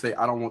always say,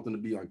 I don't want them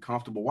to be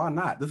uncomfortable. Why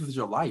not? This is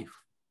your life.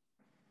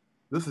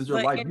 This is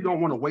your life. You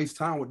don't want to waste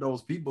time with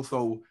those people.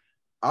 So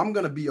I'm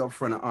going to be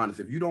upfront and honest.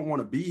 If you don't want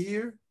to be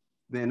here,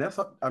 then that's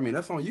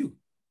on you.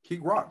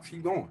 Keep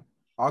going.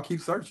 I'll keep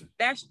searching.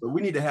 But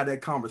we need to have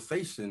that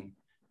conversation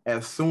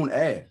as soon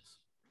as.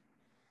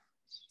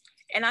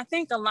 And I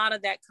think a lot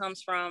of that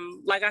comes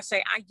from, like I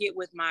say, I get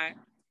with my,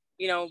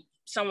 you know,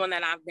 someone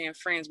that I've been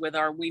friends with,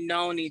 or we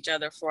known each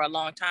other for a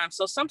long time.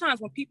 So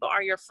sometimes when people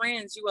are your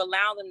friends, you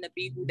allow them to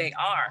be who they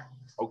are.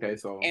 Okay,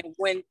 so and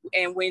when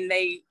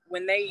they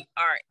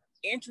are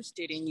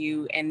interested in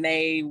you and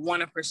they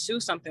want to pursue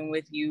something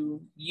with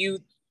you, you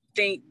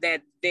think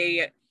that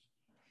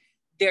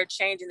they're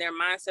changing their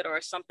mindset or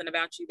something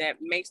about you that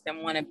makes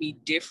them want to be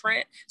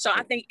different. So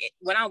I think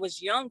when I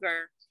was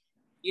younger,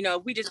 you know,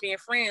 we just being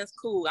friends,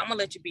 cool, I'm gonna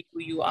let you be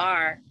who you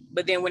are.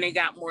 But then when it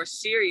got more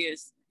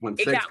serious,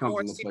 it got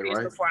more serious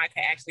before I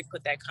could actually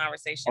put that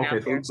conversation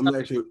out there. So let me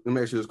ask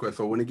you this question.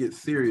 So when it gets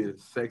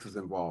serious, sex is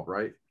involved,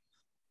 right?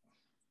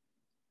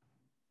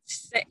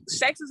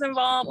 Sex is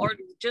involved, or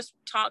just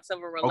talks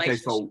of a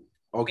relationship. So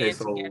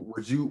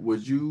would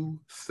you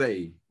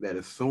say that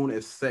as soon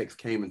as sex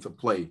came into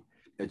play,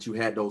 that you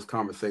had those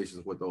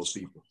conversations with those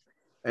people?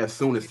 As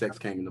soon as sex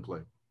came into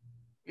play?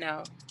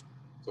 No.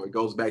 So it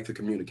goes back to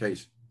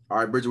communication. All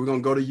right, Bridget, we're gonna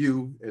go to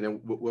you, and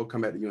then we'll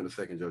come back to you in a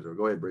second, JoJo.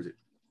 Go ahead, Bridget.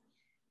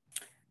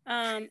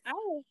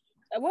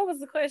 What was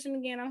the question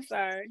again? I'm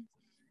sorry.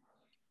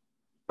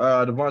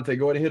 Devontae,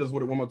 go ahead and hit us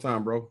with it one more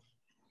time, bro.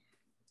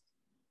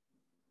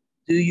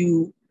 Do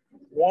you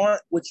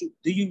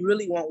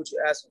really want what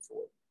you're asking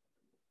for?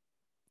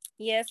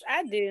 Yes,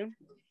 I do.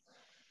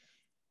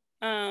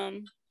 Wait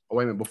a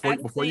minute,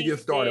 before you get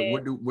started,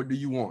 what do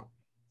you want?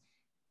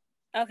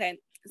 Okay,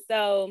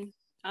 so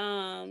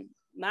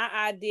my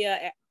idea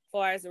as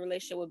far as a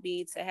relationship would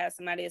be to have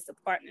somebody as a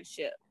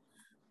partnership.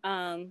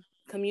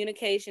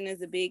 Communication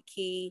is a big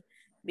key.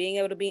 Being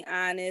able to be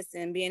honest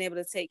and being able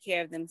to take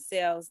care of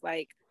themselves.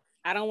 Like,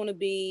 I don't want to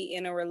be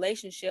in a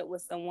relationship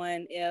with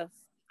someone if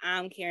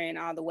I'm carrying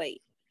all the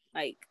weight.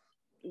 Like,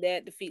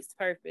 that defeats the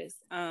purpose.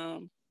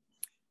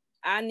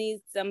 I need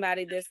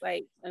somebody that's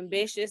like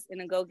ambitious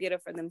and a go-getter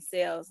for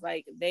themselves.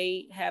 Like,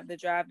 they have the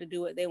drive to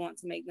do what they want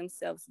to make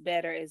themselves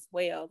better as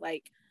well.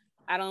 Like,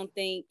 I don't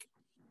think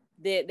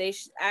that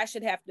I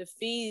should have to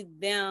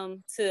feed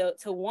them to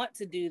want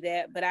to do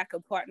that, but I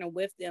could partner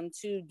with them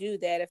to do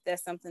that if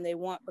that's something they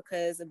want.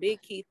 Because a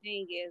big key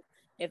thing is,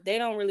 if they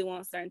don't really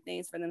want certain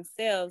things for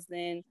themselves,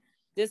 then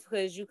just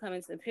because you come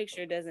into the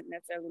picture doesn't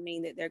necessarily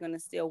mean that they're going to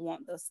still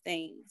want those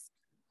things.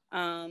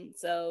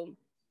 So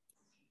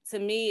to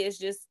me, it's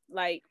just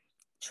like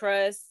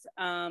trust,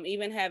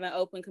 even having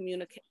open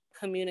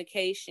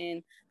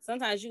communication.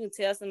 Sometimes you can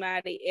tell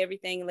somebody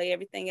everything, lay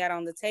everything out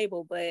on the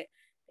table, but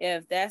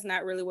if that's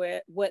not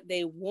really what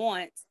they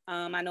want,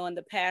 I know in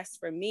the past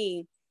for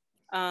me,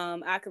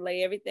 I could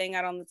lay everything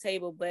out on the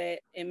table, but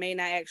it may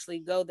not actually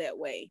go that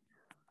way.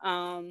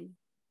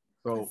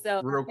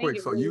 So real quick,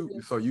 so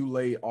you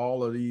lay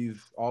all of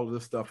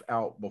this stuff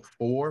out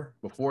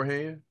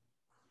beforehand?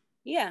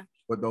 Yeah.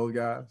 With those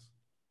guys?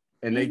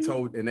 And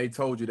mm-hmm. they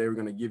told you they were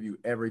going to give you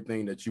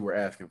everything that you were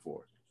asking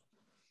for.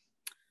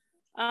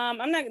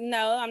 I'm not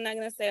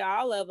going to say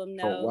all of them.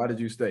 No. So why did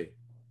you stay?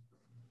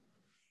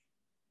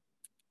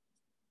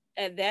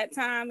 At that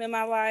time in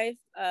my life,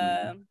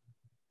 I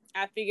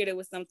figured it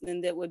was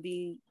something that would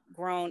be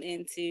grown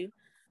into,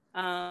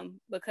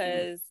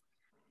 because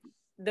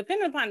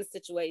depending upon the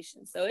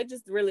situation. So it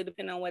just really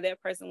depended on where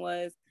that person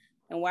was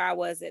and where I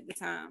was at the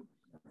time.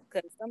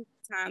 Because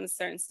sometimes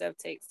certain stuff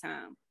takes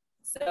time.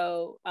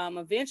 So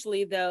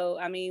eventually, though,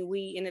 I mean,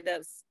 we ended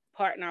up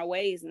parting our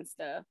ways and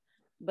stuff.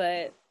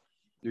 But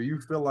do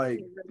you feel like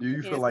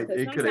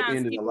it could have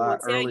ended a lot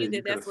earlier? Tell you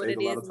that that's what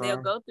it is, and they'll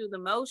go through the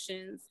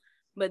motions,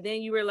 but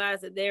then you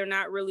realize that they're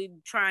not really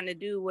trying to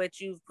do what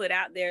you've put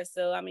out there.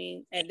 So I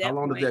mean, at that how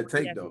long point, does that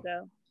take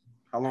though?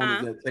 How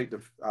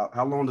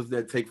long does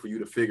that take for you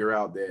to figure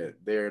out that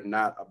they're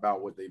not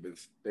about what they've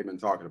been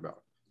talking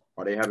about,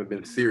 or they haven't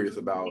been serious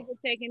about? It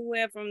could take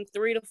anywhere from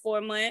 3 to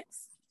 4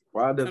 months.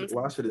 Why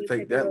should it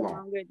take that long?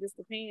 Longer. It just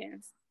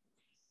depends.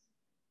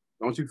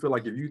 Don't you feel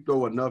like if you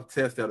throw enough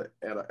tests at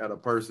a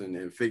person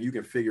and you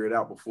can figure it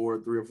out before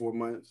 3 or 4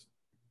 months?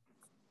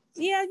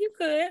 Yeah, you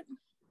could.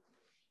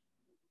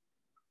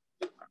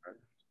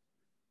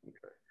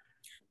 Okay.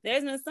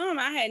 There's been some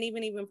I hadn't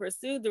even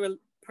pursued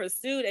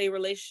a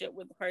relationship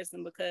with the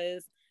person,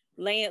 because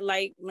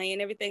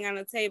laying everything on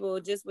the table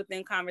just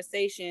within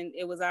conversation,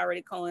 it was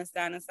already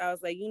coinciding. So I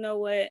was like, you know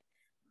what?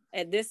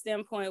 At this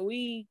standpoint,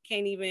 we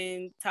can't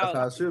even talk. That's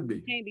how it should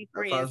be. Can't be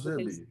friends. That's how it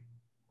should be.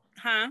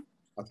 Huh?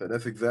 I said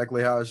that's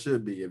exactly how it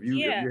should be. If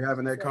you're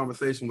having that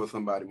conversation with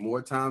somebody,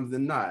 more times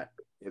than not,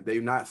 if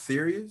they're not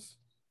serious,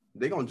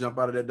 they're gonna jump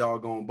out of that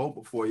doggone boat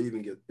before you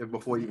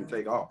even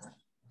take off.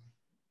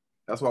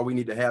 That's why we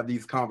need to have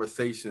these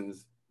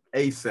conversations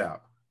ASAP.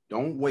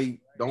 Don't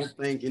wait. Don't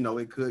think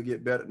it could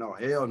get better. No,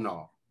 hell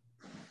no.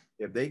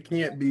 If they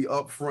can't be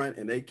upfront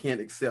and they can't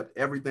accept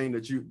everything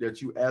that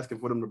you asking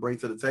for them to bring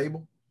to the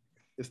table,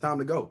 it's time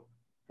to go.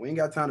 We ain't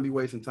got time to be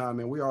wasting time,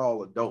 man. We are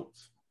all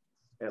adults,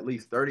 at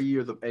least 30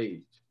 years of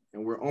age,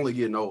 and we're only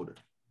getting older.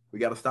 We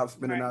got to stop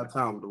spending our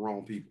time with the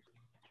wrong people.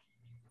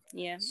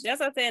 Yeah, that's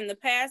what I said. In the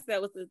past,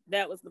 that was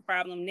the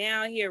problem.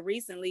 Now, here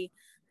recently,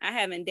 I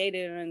haven't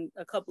dated in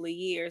a couple of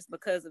years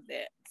because of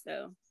that.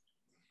 So,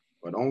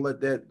 but don't let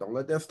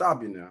that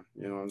stop you now.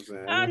 You know what I'm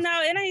saying? Oh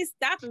no, it ain't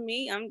stopping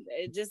me.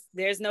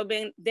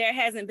 There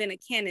hasn't been a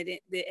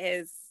candidate that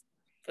has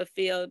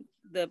fulfilled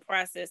the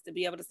process to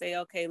be able to say,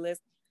 okay, let's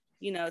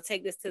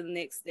take this to the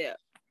next step.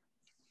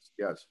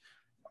 Yes.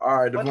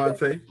 All right,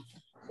 Devontae.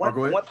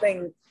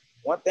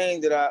 One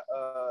thing that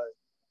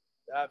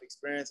I've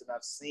experienced and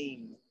I've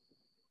seen,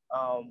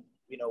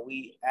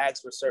 we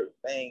ask for certain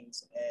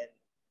things, and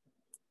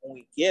when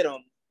we get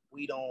them,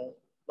 we don't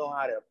know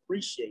how to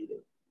appreciate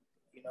it.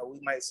 We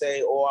might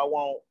say, "Oh, I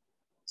want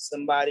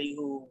somebody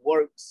who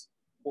works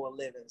for a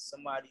living,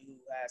 somebody who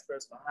has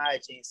personal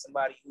hygiene,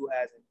 somebody who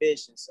has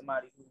ambition,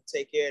 somebody who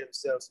take care of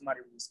themselves,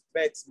 somebody who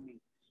respects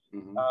me,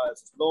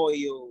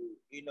 loyal."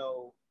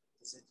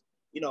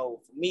 For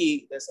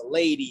me, that's a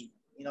lady.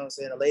 You know what I'm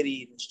saying? A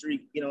lady in the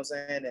street. You know what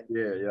I'm saying? And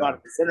trying to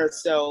present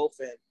herself,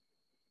 and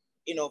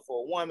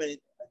for a woman, a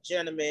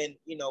gentleman.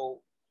 And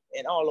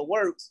all the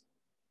works,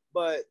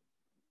 but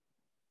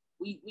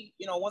we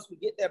once we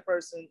get that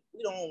person,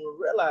 we don't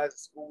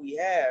realize what we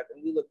have,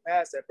 and we look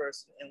past that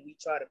person, and we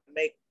try to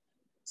make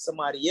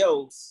somebody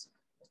else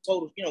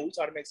we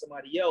try to make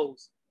somebody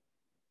else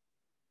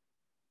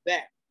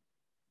that.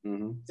 Mm-hmm. You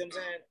know what I'm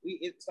saying?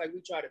 It's like we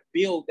try to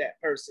build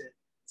that person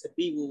to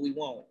be what we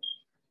want.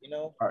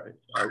 All right.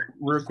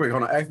 Real quick,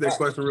 hold on. Ask that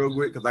question real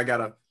quick, because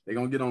they're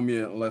gonna get on me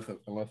unless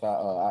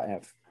I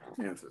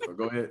answer. So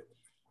go ahead.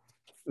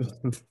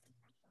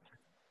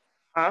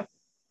 Huh?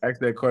 Ask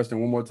that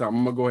question one more time.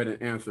 I'm gonna go ahead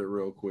and answer it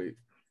real quick.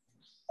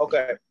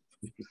 Okay.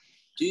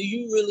 Do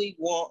you really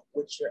want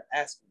what you're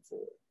asking for?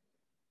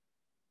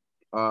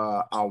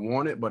 I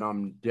want it, but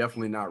I'm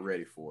definitely not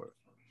ready for it.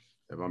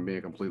 If I'm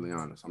being completely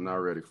honest, I'm not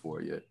ready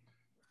for it yet.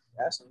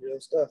 That's some real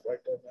stuff right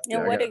there, man.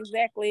 And what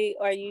exactly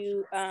are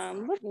you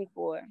looking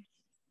for?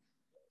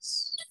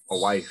 A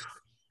wife.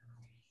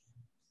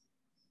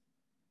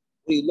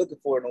 What are you looking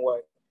for in a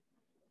wife?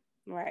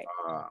 Right.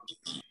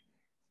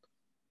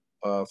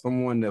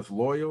 Someone that's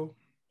loyal,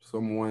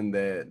 someone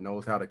that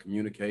knows how to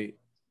communicate,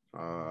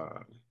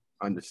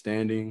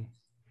 understanding,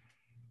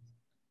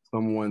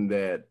 someone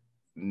that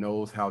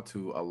knows how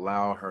to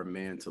allow her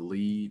man to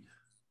lead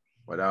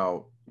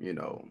without,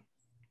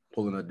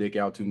 pulling her dick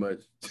out too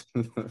much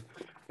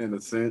in a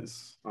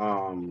sense.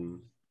 I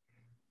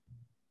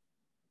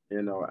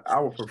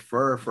would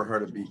prefer for her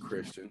to be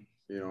Christian.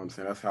 You know what I'm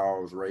saying? That's how I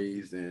was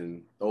raised,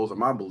 and those are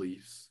my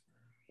beliefs.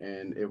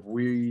 And if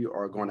we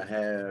are going to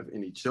have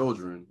any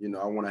children,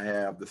 I want to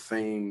have the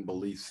same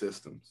belief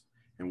systems,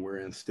 and we're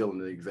instilling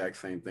the exact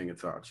same thing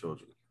into our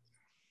children.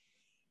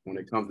 When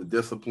it comes to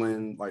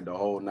discipline, like the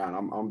whole nine,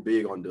 I'm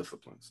big on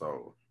discipline.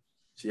 So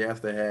she has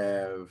to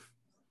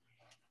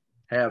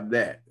have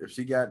that. If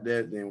she got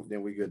that,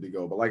 then we good to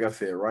go. But like I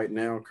said, right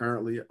now,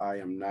 currently,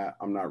 I'm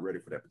not ready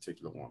for that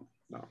particular woman.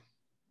 No.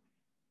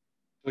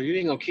 Well, you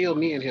ain't gonna kill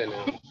me in here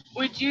now.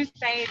 Would you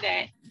say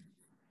that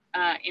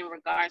in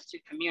regards to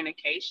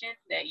communication,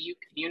 that you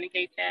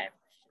communicate that?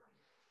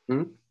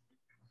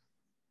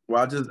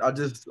 Well, I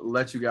just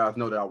let you guys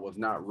know that I was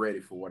not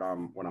ready for what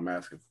I'm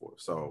asking for.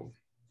 So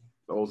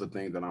those are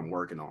things that I'm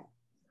working on.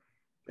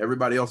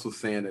 Everybody else was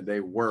saying that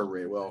they were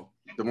ready. Well,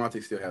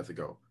 Devontae still has to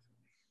go.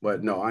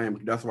 But no,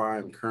 that's why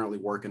I'm currently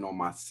working on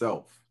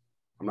myself.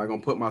 I'm not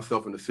gonna put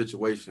myself in a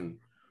situation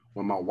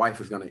when my wife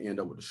is gonna end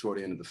up with the short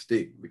end of the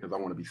stick because I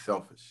want to be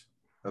selfish.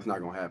 That's not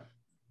gonna happen.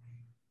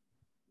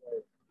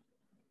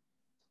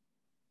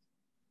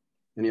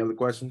 Any other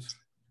questions?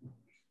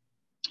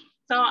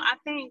 So I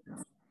think,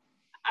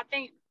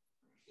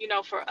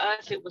 for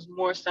us, it was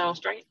more so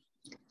straight.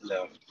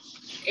 No.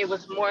 It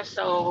was more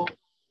so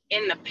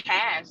in the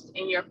past,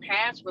 in your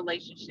past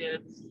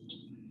relationships.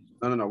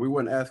 No. We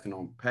weren't asking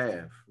on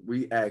path.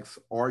 We asked,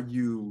 go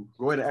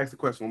ahead and ask the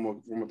question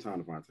one more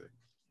time, Devontae.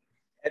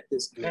 At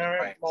this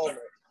current moment,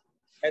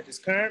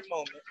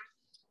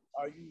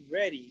 are you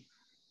ready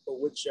for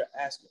what you're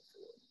asking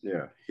for?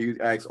 Yeah. He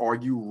asked, are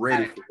you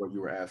ready for what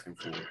you were asking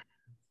for?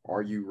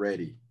 Are you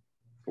ready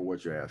for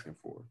what you're asking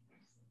for?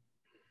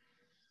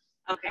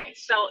 Okay,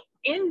 so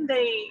in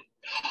the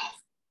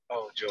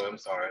Joy, I'm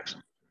sorry.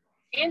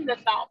 In the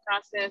thought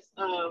process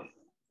of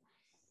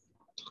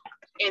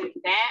in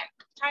that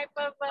type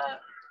of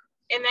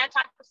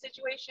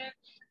situation,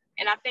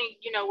 and I think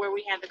where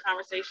we had the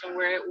conversation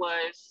where it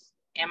was,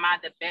 am I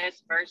the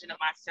best version of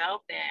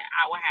myself? Then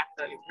I would have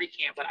to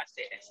recant what I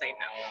said and say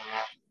no,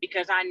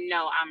 because I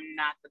know I'm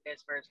not the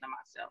best version of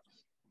myself.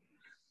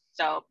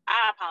 So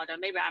I apologize.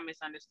 Maybe I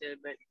misunderstood,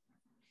 but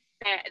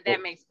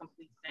that makes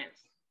complete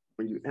sense.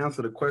 When you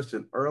answer the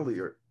question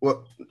earlier,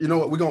 well, you know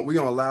what? We're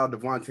gonna allow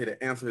Devontae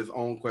to answer his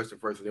own question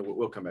first, and then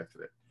we'll come back to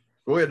that.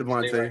 Go ahead,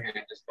 Devontae.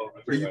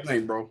 What do you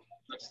think, bro?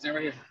 Stay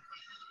right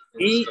I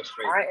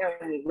here.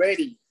 am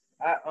ready.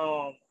 I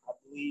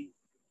believe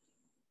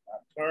my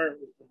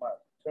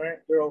current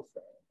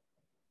girlfriend.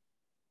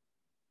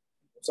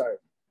 I'm sorry.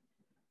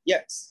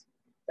 Yes.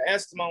 To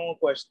answer my own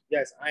question,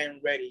 yes, I am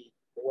ready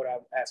for what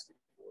I'm asking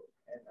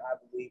for, and I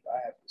believe I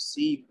have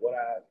received what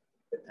I've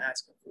been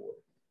asking for.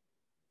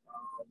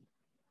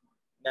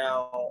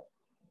 Now,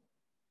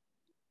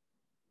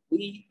 I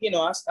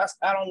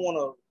don't want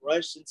to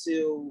rush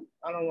into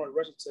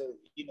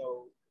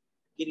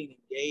getting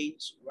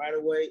engaged right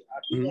away. I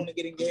do want to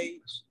get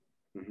engaged,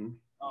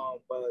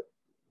 but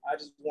I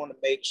just want to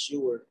make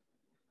sure,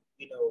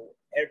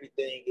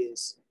 everything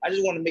is. I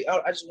just want to be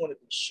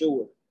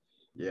sure.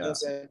 Yeah. You know what I'm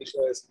saying?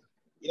 Because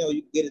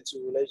you get into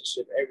a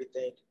relationship,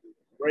 everything can be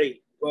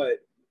great,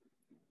 but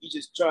you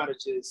just try to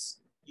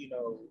test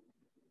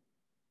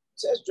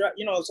drive.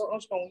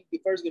 Sometimes when you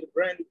first get a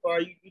brand new car,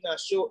 you're not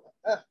sure.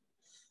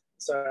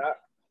 Sorry, I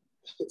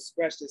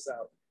scratch this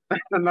out.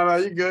 No,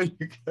 you good.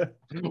 You good.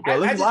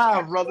 Well, it's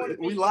live, brother.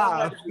 We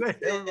live.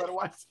 Everybody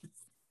watch this.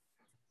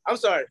 I'm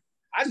sorry.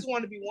 I just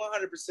want to be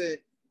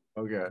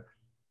 100%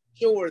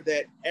 sure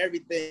that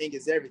everything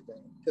is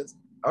everything. Because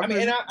I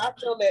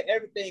feel that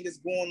everything is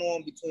going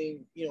on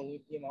between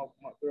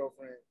my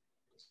girlfriend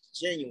is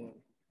genuine,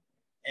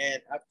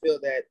 and I feel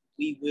that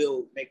we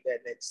will make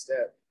that next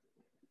step.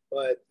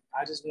 But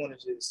I just want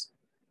to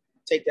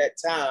take that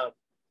time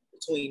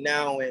between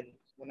now and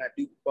when I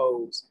do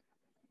propose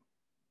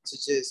to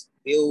just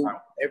build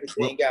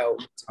everything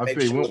out. I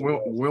feel we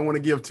don't want to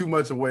give too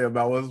much away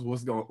about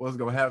what's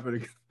gonna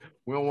happen.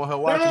 We don't want her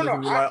watching this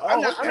and be like, "Oh,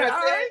 I'm not saying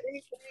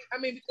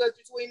anything." Because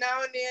between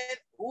now and then,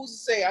 who's to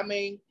say? I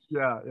might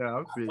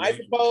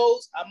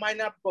propose, I might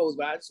not propose,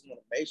 but I just want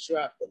to make sure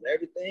I fill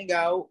everything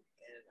out,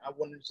 and I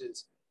want to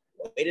just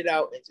wait it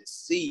out and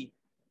just see.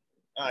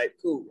 All right,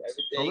 cool.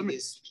 Everything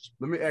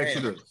let me ask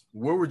you this.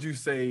 Where would you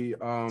say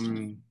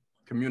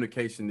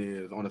communication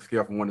is on a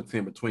scale from 1 to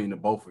 10 between the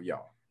both of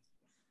y'all?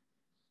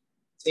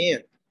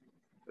 10.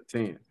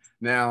 10.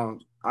 Now,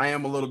 I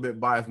am a little bit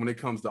biased when it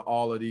comes to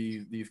all of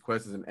these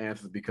questions and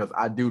answers because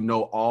I do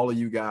know all of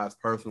you guys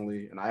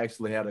personally, and I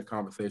actually had a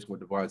conversation with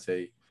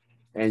Devontae,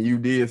 and you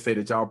did say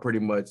that y'all pretty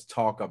much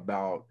talk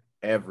about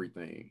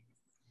everything.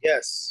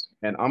 Yes.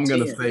 And I'm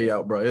gonna say,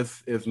 bro,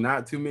 it's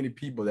not too many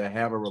people that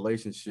have a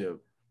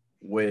relationship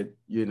with,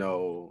 you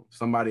know,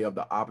 somebody of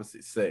the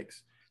opposite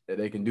sex that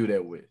they can do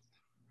that with.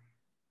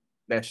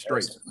 That's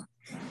straight.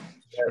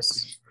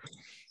 Yes.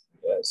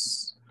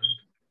 Yes.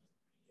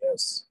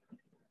 Yes.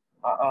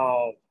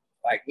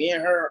 Like me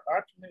and her,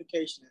 our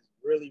communication is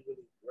really,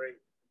 really great.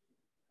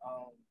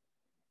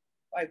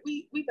 Like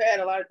we've had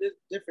a lot of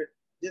different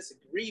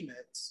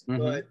disagreements,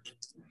 but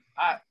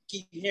I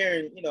keep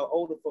hearing, you know,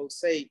 older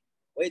folks say,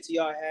 wait till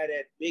y'all had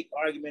that big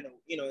argument,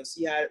 you know, and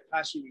see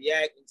how she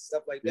react and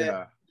stuff like that.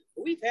 Yeah.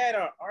 But we've had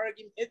our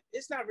argument.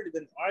 It's not really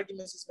been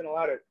arguments. It's been a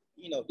lot of,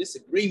 you know,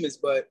 disagreements,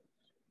 but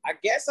I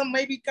guess I'm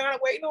maybe kind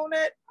of waiting on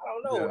that. I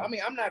don't know. Yeah. I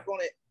mean, I'm not going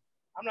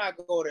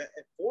to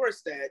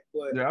enforce that,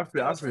 but yeah, I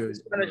feel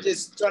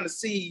just trying to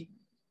see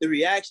the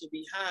reaction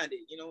behind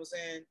it. You know what I'm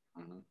saying?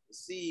 To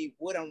see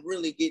what I'm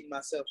really getting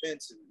myself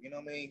into. You know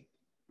what I mean?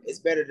 It's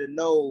better to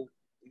know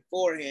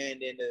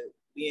beforehand than to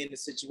be in the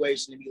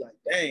situation and be like,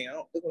 dang,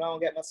 look what I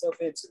don't get myself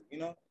into. You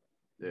know?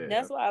 Yeah.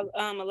 That's why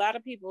a lot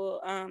of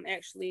people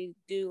actually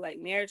do like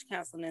marriage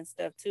counseling and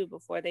stuff too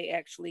before they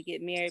actually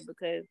get married,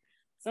 because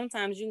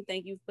sometimes you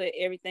think you've put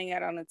everything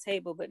out on the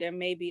table, but there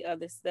may be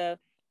other stuff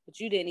that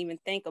you didn't even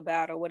think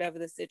about or whatever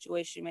the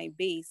situation may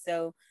be.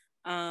 So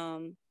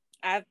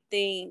I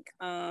think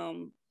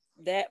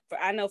that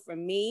I know for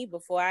me,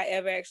 before I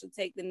ever actually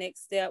take the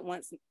next step,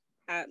 once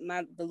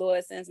the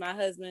Lord sends my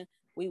husband,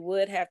 we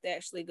would have to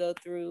actually go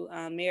through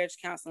marriage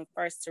counseling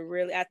first to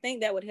really, I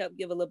think that would help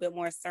give a little bit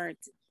more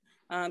certainty,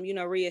 you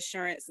know,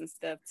 reassurance and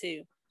stuff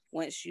too,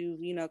 once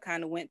you know,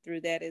 kind of went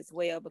through that as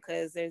well,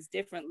 because there's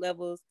different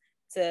levels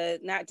to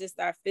not just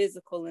our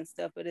physical and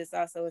stuff, but it's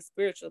also a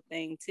spiritual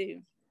thing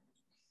too.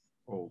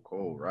 Oh,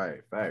 cool.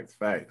 Right. Facts.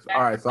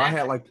 All right. So I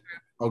had like,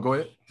 go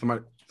ahead.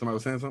 Somebody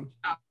was saying something?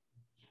 I'm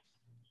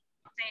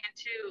saying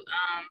too,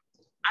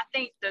 I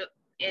think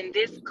in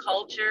this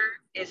culture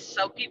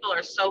people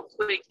are so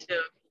quick to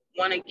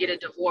want to get a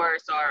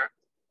divorce, or,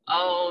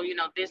 oh, you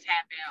know, this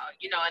happened, or,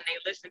 you know, and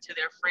they listen to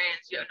their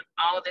friends, you know,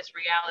 all this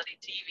reality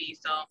TV.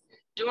 So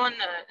doing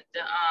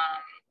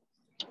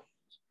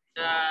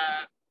the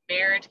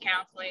marriage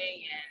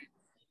counseling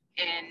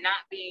and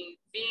not being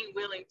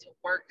willing to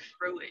work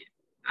through it,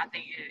 I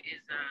think it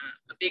is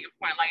a bigger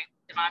point. Like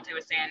Devontae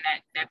was saying,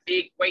 that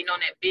big, waiting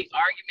on that big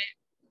argument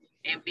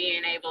and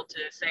being able to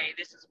say,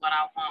 this is what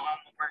I want,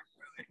 I'm gonna work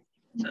through it.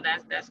 So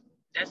that's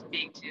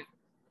big too.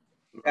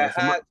 The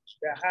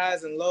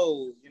highs and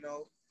lows, you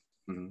know.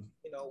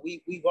 You know,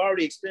 we've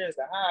already experienced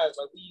the highs,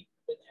 like we've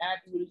been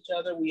happy with each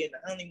other. We in the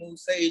honeymoon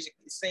stage,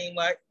 it seemed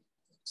like.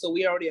 So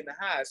we already in the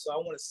highs. So I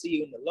want to see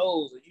you in the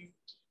lows. Are you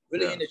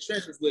really in the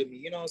trenches with me?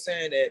 You know what I'm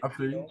saying? That, I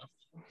feel you.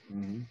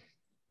 Know,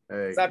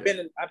 Hey, I've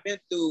been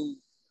through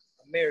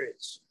a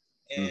marriage,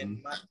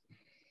 and my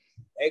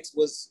ex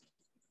was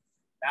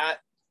not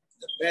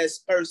the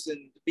best person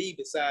to be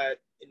beside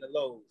in the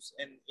lows,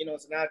 and you know,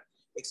 so I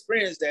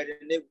experienced that,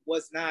 and it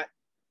was not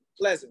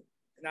pleasant,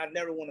 and I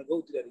never want to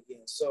go through that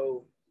again.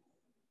 So,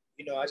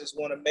 you know, I just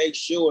want to make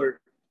sure,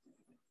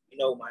 you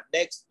know,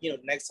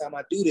 next time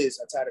I do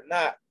this, I tie the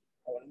knot.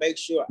 I want to make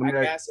sure I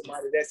got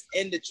somebody that's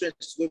in the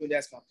trenches with me,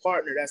 that's my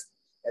partner, that's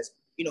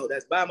you know,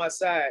 that's by my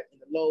side in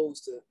the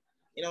lows to.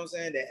 You know what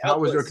I'm saying? How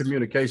was your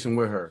communication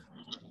with her?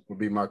 Would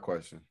be my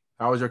question.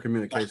 How was your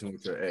communication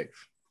with your ex?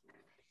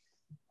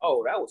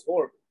 Oh, that was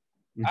horrible.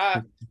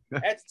 At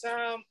the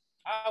time,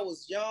 I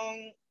was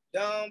young,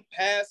 dumb,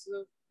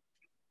 passive.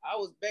 I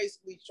was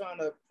basically trying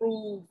to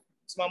prove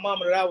to my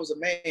mama that I was a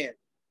man,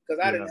 because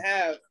I didn't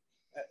have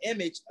an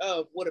image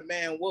of what a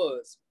man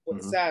was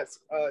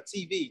besides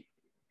TV.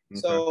 Okay.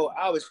 So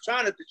I was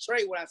trying to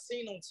portray what I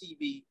seen on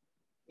TV.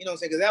 You know what I'm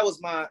saying? Because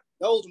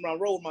those were my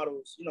role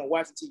models. You know,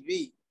 watching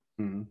TV.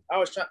 I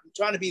was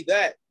trying to be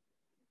that,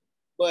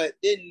 but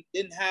didn't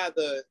have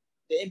the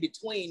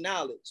in-between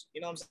knowledge.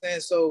 You know what I'm saying?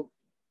 So,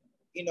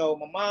 you know,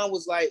 my mom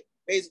was like,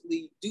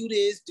 basically, do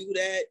this, do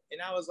that.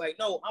 And I was like,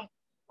 no,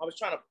 I was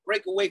trying to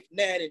break away from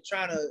that and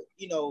trying to,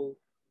 you know,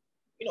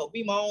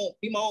 be my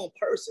own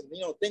person,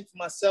 you know, think for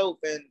myself,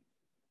 and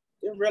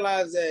didn't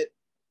realize that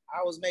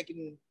I was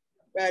making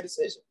a bad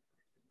decision.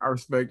 I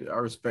respect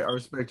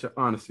your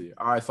honesty.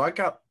 All right. So I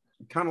got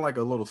kind of like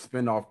a little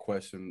spin-off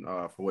question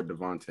for what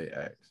Devontae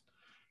asked.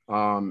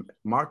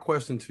 My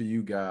question to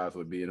you guys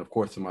would be, and of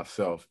course to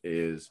myself,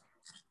 is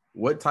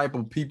what type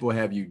of people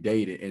have you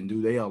dated, and do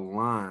they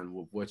align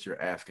with what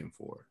you're asking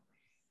for?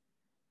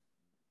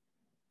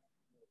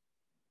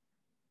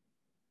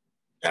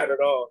 Not at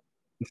all.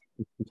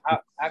 I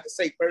can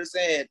say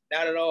firsthand,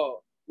 not at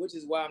all, which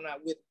is why I'm not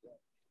with them.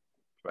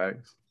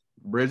 Thanks.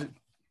 Bridget?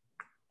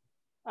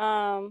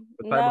 What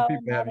type of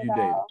people have you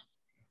dated?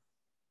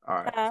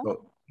 All right.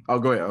 So, oh,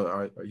 go ahead. All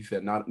right. You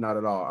said not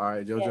at all. All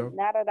right, JoJo. Yeah,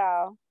 not at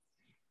all.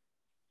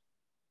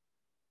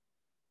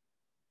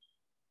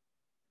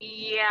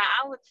 Yeah,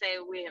 I would say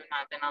we have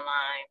not been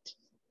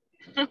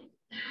aligned.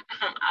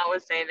 I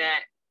would say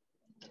that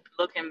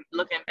looking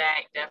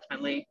back,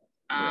 definitely.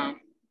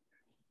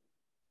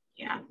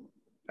 Yeah.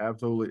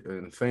 Absolutely.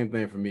 And the same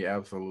thing for me.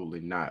 Absolutely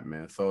not,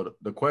 man. So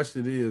the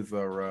question is,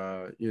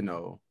 you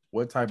know,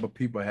 what type of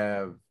people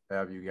have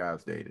you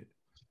guys dated?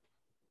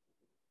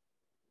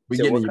 We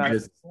get in your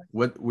business.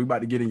 What we about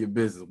to get in your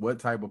business? What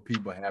type of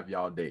people have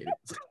y'all dated?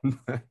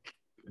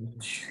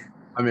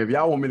 I mean, if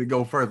y'all want me to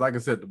go first, I can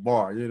set the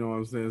bar. You know what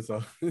I'm saying?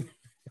 So, I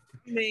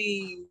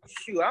mean,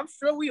 shoot, I'm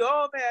sure we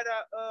all have had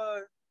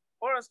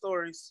horror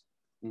stories.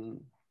 Mm-hmm.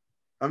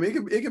 I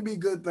mean, it could be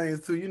good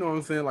things too. You know what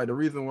I'm saying? Like the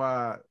reason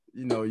why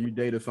you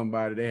dated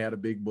somebody, they had a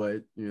big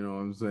butt. You know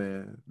what I'm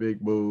saying? Big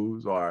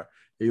boobs, or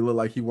he looked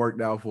like he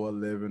worked out for a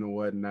living or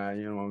whatnot.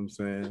 You know what I'm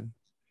saying?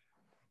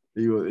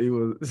 He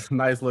was a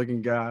nice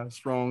looking guy,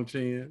 strong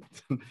chin.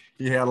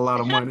 He had a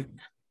lot of money.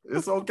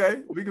 It's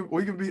okay. We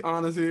can be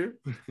honest here.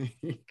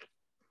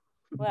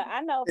 Well,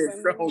 I know for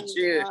me,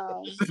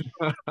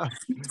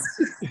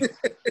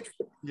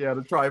 yeah,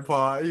 the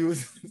tripod. He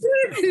was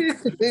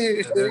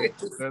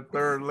that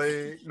third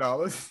leg.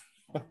 No,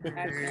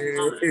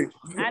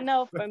 I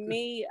know for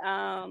me,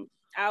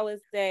 I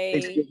would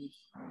say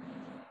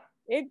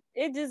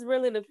it just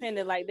really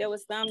depended. Like there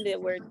was some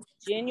that were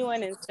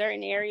genuine in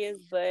certain areas,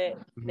 but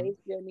they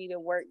still need to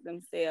work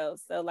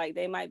themselves. So like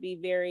they might be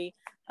very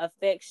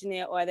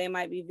affectionate, or they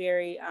might be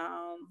very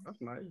that's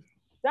nice.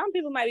 Some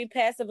people might be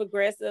passive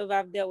aggressive.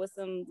 I've dealt with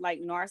some like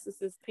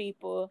narcissist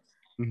people.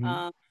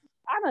 I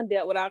done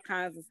dealt with all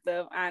kinds of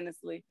stuff,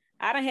 honestly.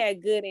 I done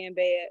had good and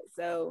bad.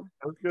 So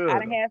that's good. I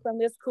done had some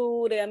that's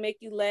cool, they'll make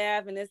you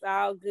laugh and it's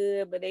all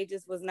good, but they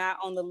just was not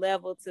on the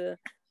level to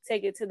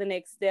take it to the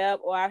next step.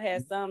 Or I've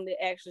had some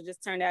that actually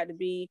just turned out to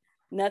be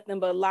nothing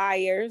but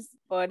liars,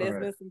 or there's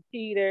been some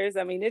cheaters.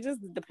 I mean, it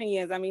just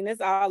depends. I mean,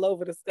 it's all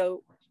over the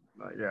scope.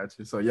 I got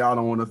you. So y'all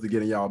don't want us to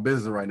get in y'all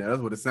business right now.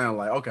 That's what it sounds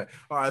like. Okay.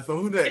 All right. So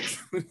who next?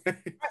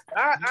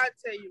 I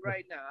tell you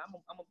right now, I'm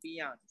gonna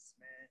be honest,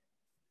 man.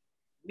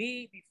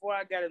 Me, before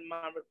I got in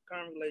my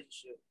current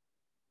relationship,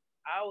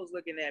 I was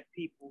looking at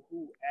people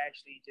who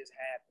actually just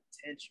had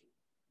potential,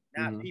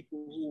 not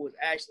people who was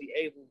actually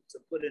able to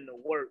put in the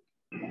work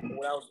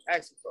what I was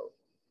asking for.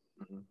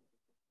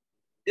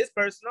 This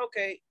person,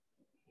 okay,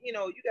 you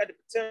got the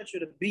potential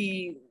to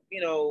be,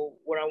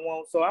 what I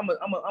want. So I'm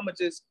gonna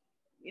just,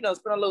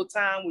 spend a little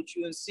time with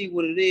you and see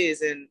what it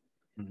is. And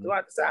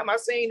throughout the time, I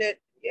seen that,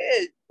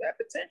 yeah, that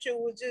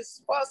potential was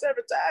just false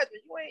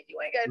advertisement. You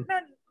ain't got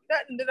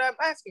nothing that I'm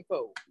asking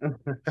for.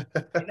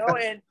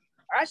 And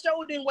I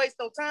sure didn't waste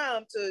no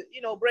time to,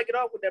 break it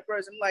off with that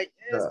person. I'm like,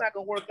 it's not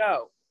gonna work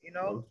out,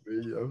 I'm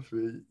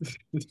free.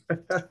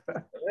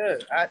 Yeah,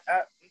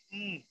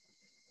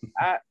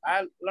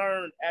 I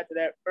learned after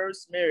that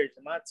first marriage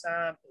that my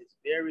time is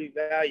very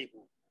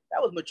valuable.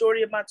 That was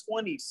majority of my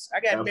 20s. I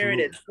got married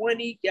at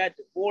 20, got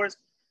divorced.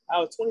 I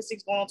was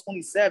 26 going on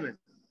 27.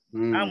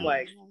 I'm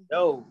like,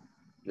 no.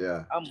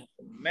 Yeah. I'm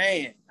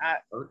man. I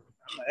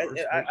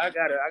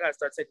gotta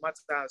start taking my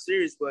time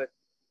serious, but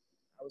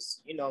I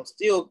was,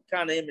 still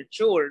kind of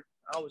immature.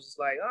 I was just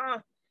like,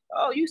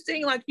 oh, you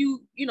seem like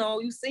you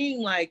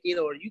seem like it,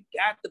 or you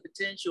got the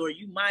potential, or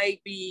you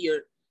might be,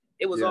 or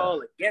it was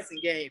all a guessing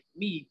game for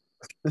me.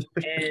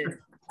 And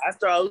I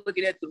started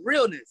looking at the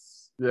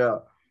realness. Yeah.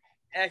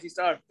 Actually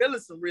started feeling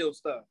some real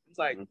stuff. It's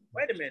like,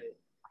 wait a minute,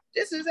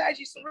 this is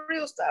actually some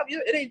real stuff.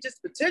 It ain't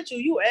just potential.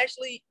 You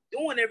actually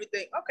doing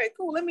everything. Okay,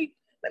 cool. Let me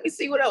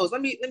see what else.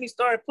 Let me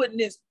start putting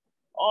this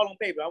all on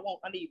paper.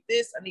 I need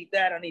this. I need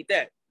that. I need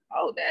that.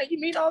 Oh, damn, you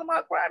meet all of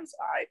my crimes.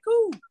 All right,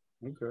 cool.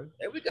 Okay.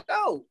 There we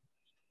go.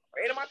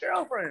 Right, my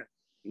girlfriend.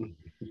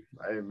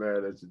 I ain't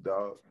mad at you,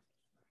 dog.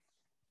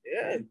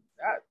 Yeah,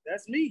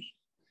 that's me.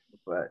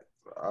 Right.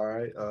 All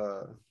right.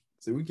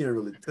 See, we can't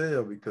really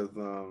tell because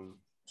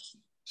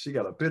she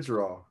got a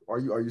picture off. Are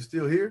you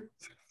still here?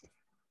 She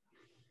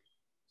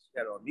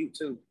got it on mute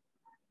too.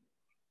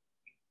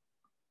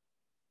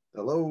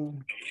 Hello.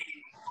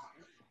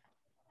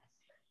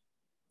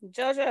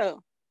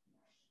 JoJo.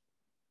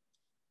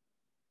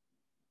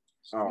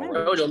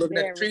 JoJo looking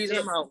at the trees in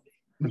the mountains.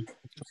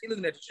 She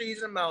looking at the trees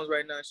in the mountains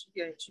right now. She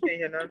can't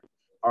hear nothing.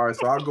 All right,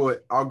 so I'll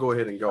go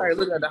ahead and go. All right,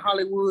 look at the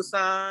Hollywood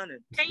sign.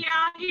 Can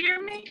y'all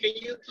hear me? Can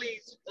you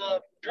please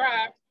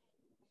drive?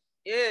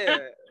 Yeah.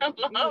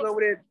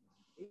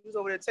 He was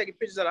over there taking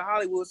pictures of the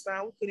Hollywood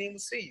sign. We couldn't even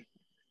see you.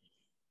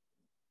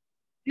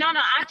 No,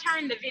 I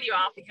turned the video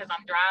off because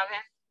I'm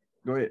driving.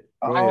 Go ahead.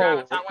 I'm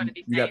driving, so I want to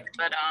be safe.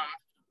 But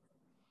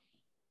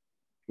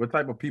what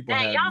type of people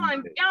have y'all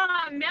done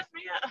messed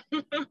me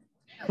up.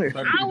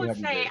 I would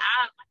say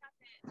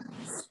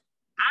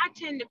I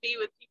tend to be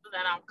with people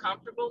that I'm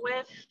comfortable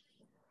with,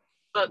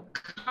 but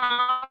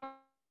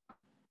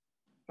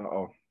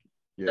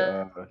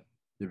yeah,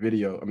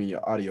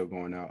 your audio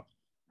going out.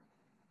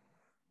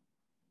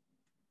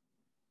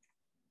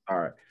 All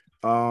right.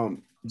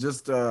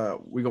 just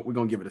we're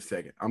gonna give it a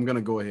second. I'm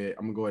gonna go ahead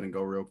and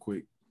go real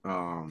quick.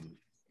 All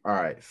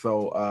right.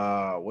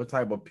 So what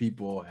type of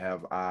people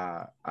have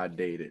I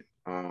dated?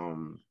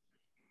 I'm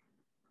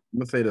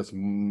gonna say this: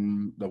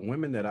 the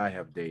women that I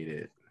have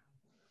dated,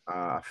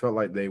 I felt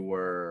like they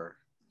were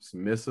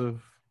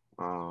submissive.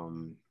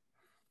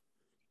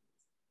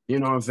 You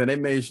know what I'm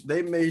saying?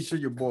 They made sure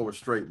your boy was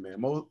straight,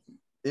 man.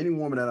 Any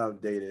woman that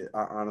I've dated,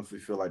 I honestly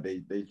feel like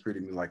they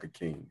treated me like a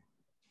king.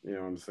 You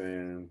know what I'm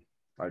saying?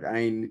 Like I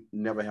ain't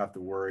never have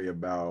to worry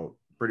about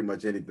pretty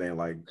much anything.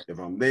 Like if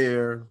I'm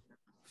there,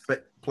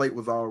 plate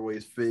was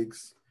always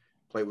fixed.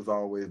 Plate was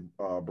always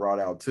brought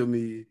out to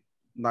me.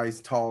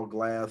 Nice tall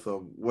glass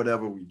of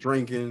whatever we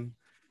drinking.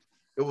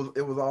 It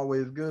was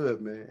always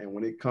good, man. And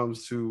when it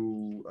comes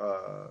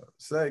to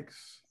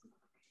sex,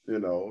 you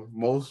know,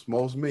 most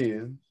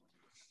men,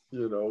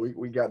 you know,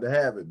 we got to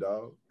have it,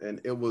 dog. And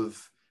it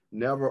was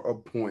never a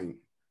point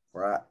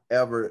where I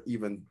ever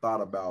even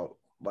thought about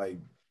like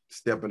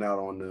stepping out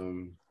on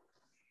them.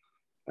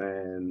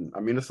 And I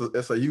mean,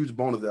 it's a huge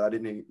bonus that I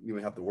didn't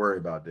even have to worry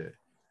about that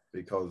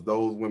because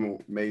those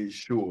women made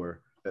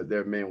sure that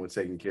their men were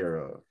taken care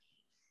of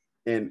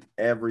in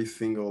every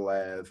single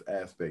last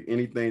aspect.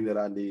 Anything that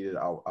I needed,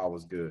 I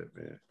was good,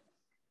 man.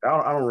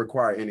 I don't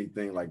require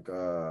anything like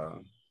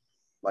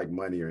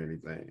money or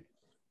anything,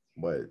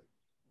 but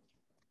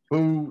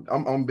food,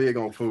 I'm big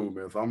on food,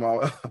 man. So I'm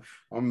gonna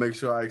make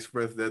sure I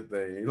express that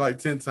thing like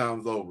 10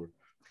 times over.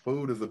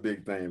 Food is a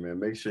big thing, man.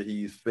 Make sure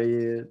he's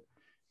fed,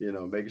 you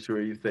know, making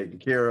sure he's taken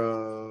care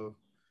of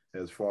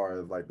as far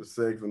as like the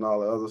sex and all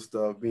the other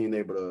stuff, being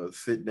able to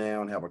sit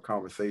down, have a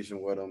conversation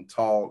with him,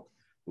 talk,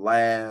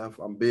 laugh.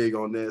 I'm big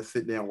on that.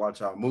 Sit down,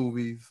 watch our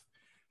movies.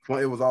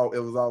 It was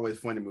always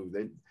funny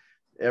movies.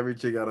 Every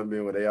chick out of me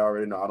when they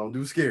already know I don't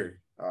do scary.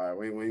 All right,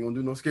 we ain't gonna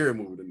do no scary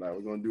movie tonight.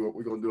 We're gonna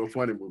do a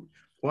funny movie.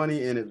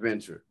 Funny and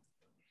adventure.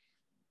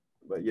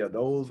 But yeah,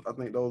 I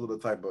think those are the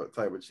type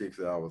of chicks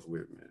that I was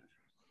with, man.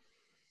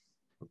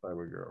 The type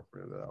of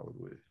girlfriend that I was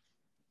with.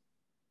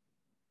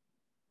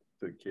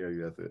 Took care of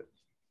you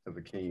as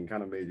a king,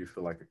 kind of made you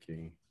feel like a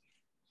king.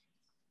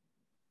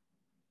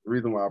 The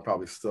reason why I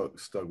probably stuck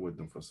with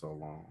them for so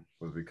long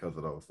was because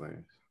of those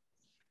things.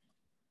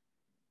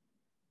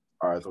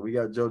 All right, so we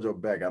got JoJo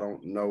back. I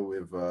don't know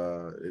if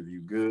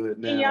you good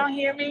now. Can y'all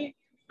hear me?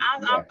 I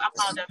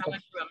apologize. I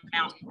went through a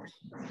mountain.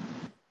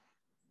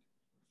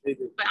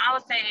 But I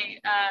would say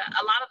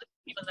a lot of the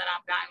people that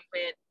I've gotten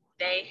with,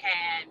 they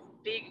had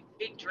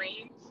big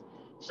dreams.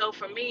 So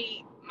for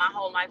me, my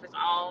whole life has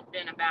all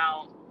been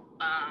about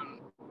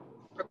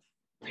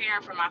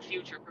preparing for my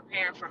future,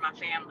 preparing for my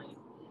family.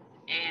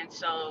 And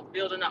so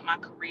building up my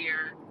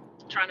career,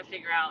 trying to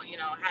figure out, you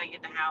know, how to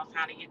get the house,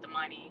 how to get the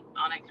money,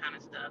 all that kind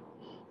of stuff.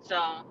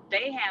 So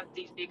they have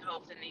these big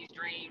hopes and these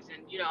dreams.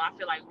 And, you know, I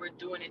feel like we're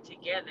doing it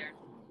together,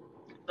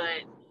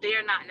 but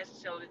they're not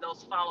necessarily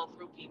those follow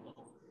through people.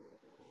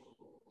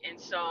 And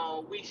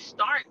so we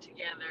start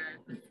together,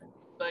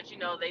 but, you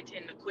know, they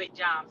tend to quit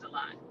jobs a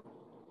lot.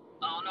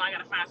 Oh, no, I got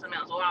to find something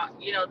else. Or,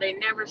 you know, they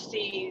never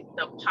see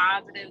the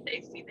positive,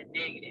 they see the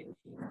negative.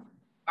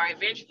 Or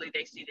eventually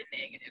they see the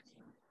negative.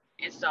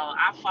 And so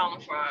I've fallen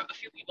for a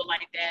few people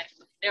like that.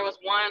 There was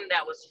one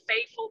that was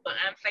faithful but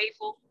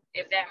unfaithful,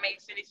 if that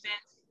makes any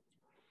sense.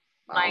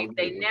 Like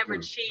they never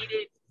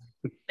cheated.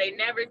 They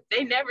never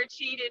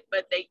cheated,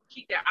 but they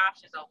keep their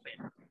options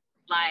open.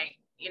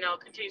 Like, you know,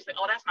 continuously,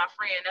 oh, that's my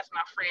friend, but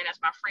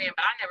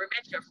I never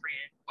met your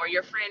friend, or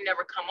your friend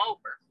never come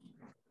over.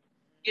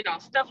 You know,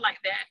 stuff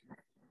like that.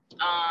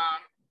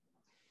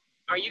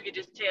 Or you could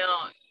just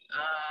tell,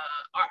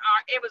 or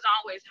it was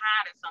always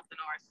hiding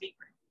something or a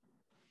secret.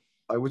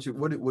 Like what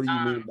do you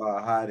mean by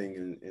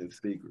hiding in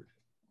secret?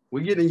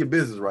 We're getting your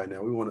business right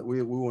now. We want to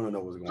know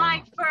what's going on.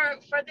 Like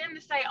for them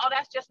to say, oh,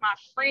 that's just my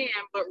friend,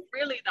 but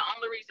really the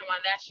only reason why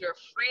that's your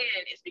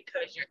friend is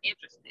because you're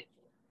interested.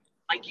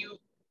 Like you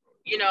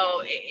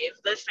know, if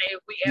let's say if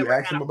we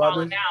ever had a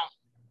falling out.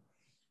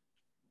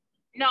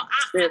 No,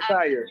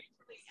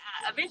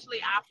 eventually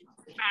I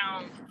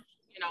found,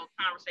 you know,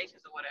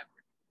 conversations or whatever.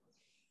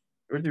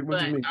 What you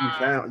mean you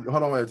found?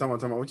 Hold on, wait, talk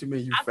about. What you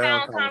mean you found?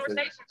 I found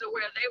conversations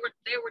where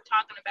they were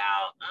talking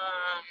about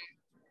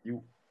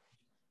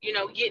you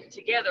know, getting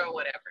together or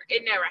whatever.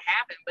 It never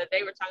happened, but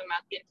they were talking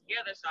about getting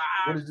together. So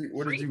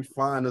what did you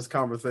find this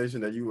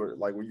conversation that you were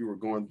like when you were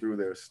going through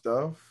their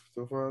stuff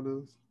so far?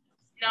 This?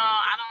 No,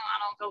 I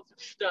don't go through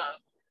stuff,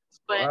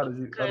 but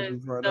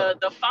because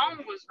the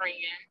phone was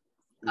ringing,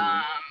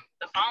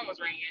 the phone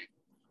was ringing,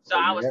 so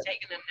I was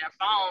taking them their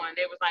phone, and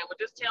they was like, "Well,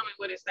 just tell me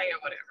what it say or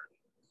whatever."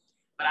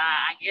 But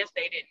I guess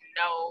they didn't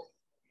know.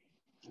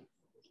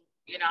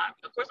 You know,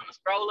 of course, I'm gonna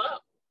scroll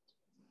up.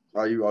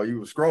 Oh, you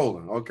were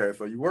scrolling. Okay,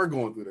 so you were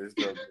going through that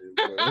stuff.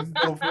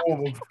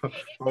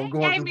 They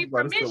gave me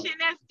permission.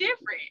 That's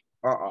different.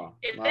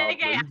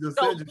 You just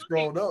said you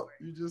scrolled up.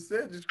 You just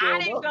said you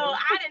scrolled up.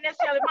 I didn't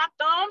necessarily. My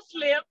thumb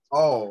slipped.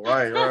 Oh,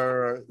 right.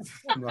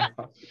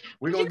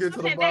 We're gonna get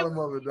to the bottom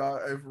of it,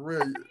 dog. Hey, for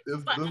real, this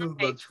is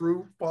the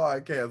Truth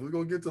Podcast. We're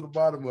gonna get to the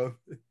bottom of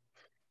it.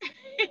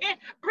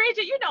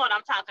 Bridget, you know what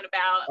I'm talking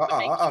about.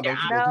 Don't you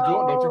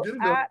get in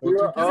there.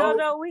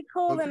 Jojo, we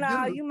cool and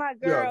all. You my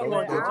girl,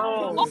 don't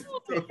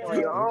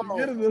you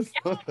get in this.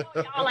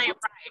 Y'all ain't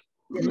right.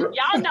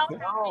 Y'all know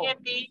how men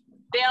be.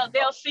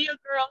 They'll see a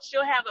girl,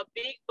 she'll have a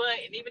big butt,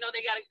 and even though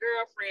they got a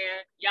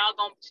girlfriend, y'all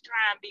gonna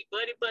try and be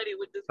buddy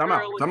with this girl.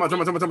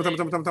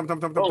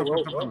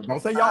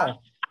 Don't say y'all.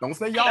 Don't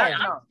say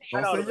y'all.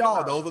 Don't say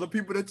y'all. Those are the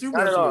people that you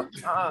mess with.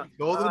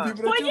 Those are the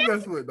people that you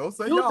mess with. Don't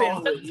say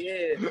y'all.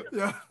 Yeah.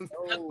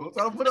 Don't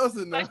try to put us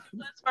in there.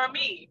 For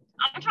me,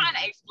 I'm trying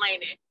to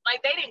explain it.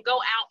 Like, they didn't go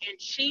out and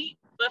cheat,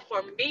 but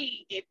for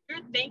me, if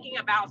you're thinking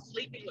about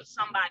sleeping with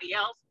somebody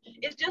else,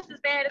 it's just as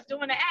bad as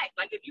doing the act.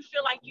 Like, if you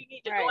feel like you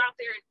need to go out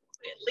there and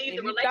leave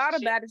the relationship,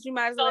 thought about it, you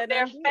might as well. So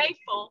they're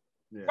faithful,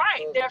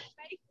 right? They're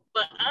faithful,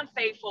 but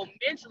unfaithful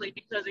mentally,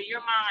 because in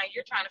your mind,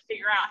 you're trying to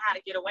figure out how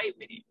to get away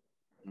with it.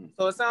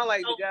 So it sounds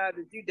like the guys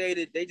that you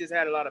dated, they just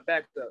had a lot of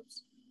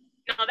backups.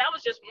 No, that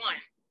was just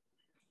one.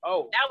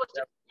 Oh, that was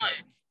just one.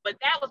 But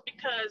that was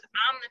because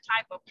I'm the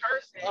type of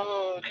person.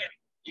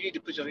 You need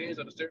to put your hands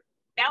on the steering.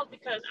 That was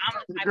because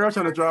I'm the type of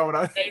person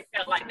they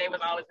felt like they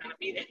was always going to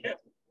be there.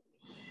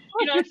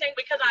 You know what I'm saying?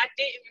 Because I'm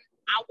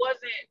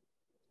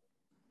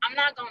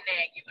not going to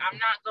nag you. I'm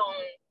not going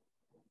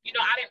to,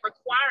 I didn't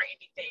require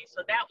anything.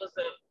 So that was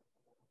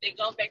it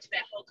goes back to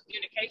that whole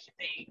communication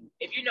thing.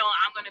 If you know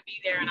I'm going to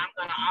be there and I'm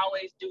going to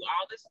always do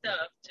all this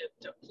stuff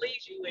to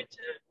please you and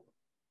to,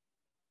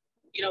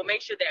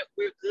 make sure that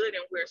we're good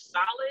and we're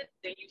solid,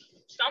 then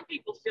some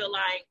people feel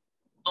like,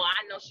 oh,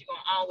 I know she's going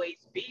to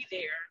always be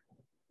there.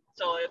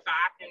 So if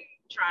I can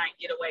try and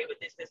get away with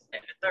this,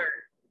 and the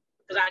third,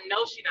 because I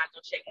know she's not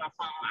going to check my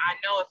phone. I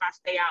know if I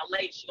stay out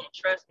late, she's going to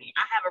trust me.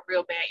 I have a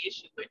real bad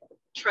issue with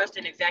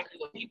trusting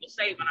exactly what people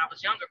say. When I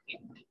was younger,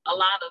 a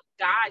lot of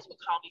guys would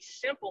call me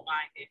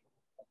simple-minded,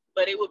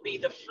 but it would be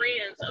the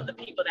friends of the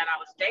people that I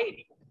was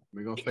dating.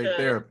 We're going to stay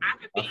there. I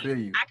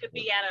could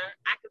be at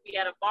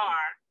a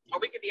bar,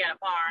 or we could be at a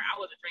bar. I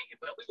wasn't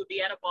drinking, but we would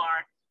be at a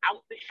bar. I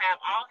would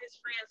have all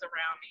his friends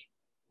around me,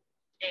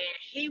 and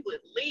he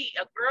would leave.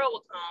 A girl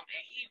would come,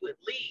 and he would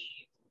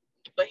leave.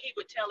 But he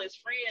would tell his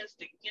friends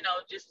to,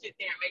 just sit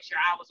there and make sure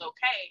I was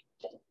okay.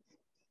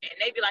 And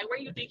they'd be like, where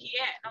you think he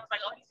at? And I was like,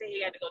 oh, he said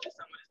he had to go do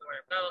something with his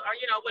daughter. Or,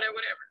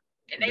 whatever.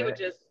 And they would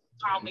just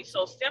call me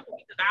so simple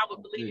because I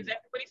would believe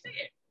exactly what he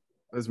said.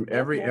 Listen,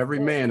 every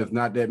man is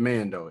not that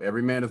man, though.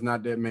 Every man is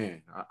not that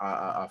man.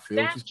 I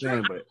feel what you're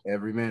saying, but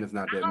every man is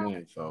not that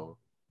man. So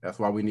that's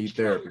why we need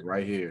therapy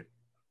right here.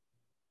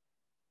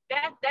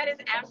 That is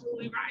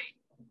absolutely right.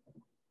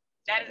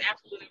 That is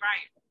absolutely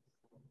right.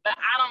 But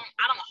I don't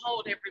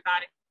hold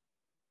everybody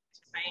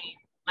the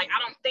same. Like, I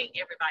don't think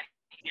everybody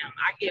him.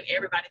 I give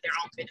everybody their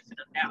own benefit of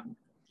the doubt.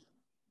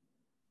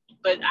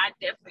 But I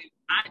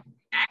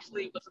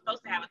actually was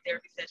supposed to have a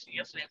therapy session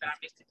yesterday, but I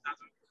missed it because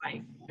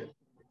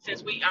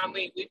since we've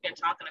been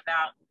talking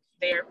about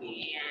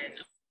therapy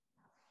and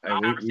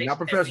we're not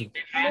professionals.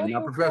 We're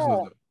not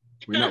professionals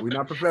though. We're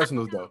not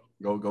professionals though.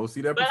 Go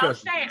see that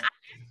professional. But I'm saying I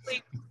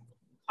actually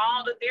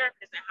called a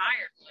therapist and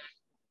hired one.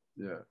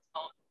 Yeah.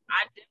 So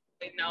I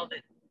definitely know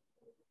that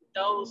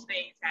those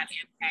things have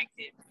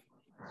impacted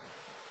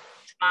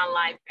my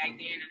life back then,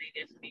 and they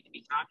definitely need to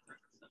be talked about.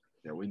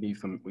 Yeah, we need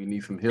some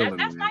healing.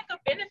 That's like a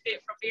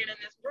benefit from being in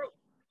this group.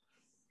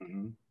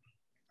 Mm-hmm.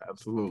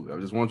 Absolutely. I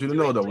just want you to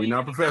know, though, we're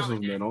not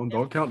professionals, man.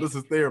 Don't count this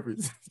as therapy.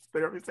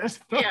 Therapy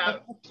session. Yeah,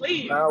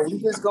 please.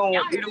 We just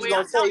gonna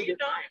tell you.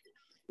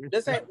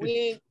 This ain't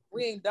we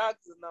ain't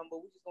doctors or nothing,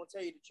 but we just gonna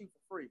tell you the truth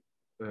for free.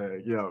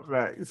 Yeah,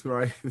 facts,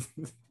 right.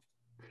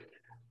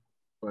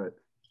 But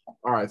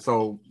all right,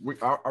 so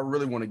I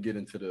really want to get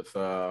into this.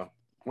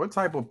 What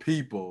type of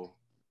people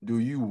do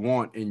you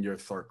want in your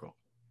circle?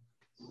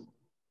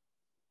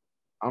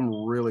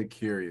 I'm really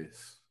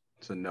curious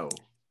to know.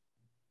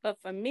 But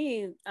for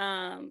me,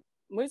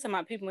 we're talking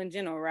about people in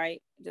general,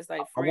 right? Just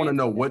like I want to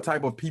know, what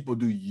type of people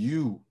do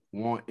you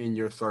want in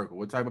your circle?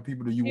 What type of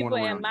people do you want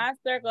around? People in my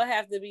circle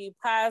have to be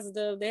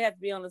positive. They have to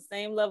be on the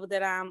same level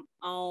that I'm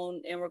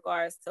on in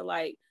regards to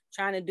like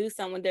trying to do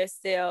something with their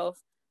self,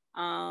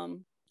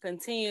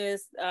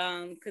 continuous,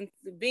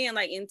 being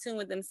like in tune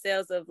with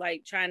themselves of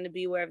like trying to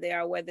be wherever they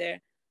are, whether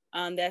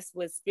that's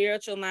with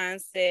spiritual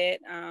mindset.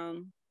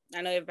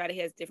 I know everybody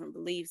has different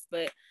beliefs,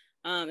 but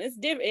it's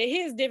different. It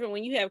is different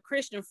when you have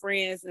Christian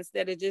friends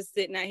instead of just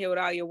sitting out here with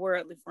all your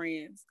worldly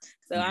friends.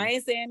 So I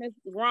ain't saying it's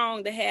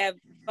wrong to have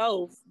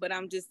both, but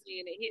I'm just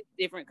saying it hits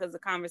different because the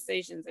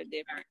conversations are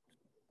different.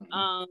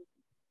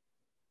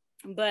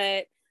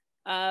 But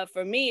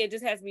for me, it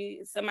just has to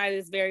be somebody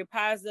that's very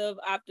positive,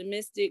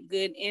 optimistic,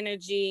 good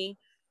energy.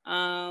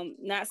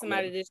 Not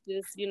somebody that's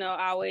just,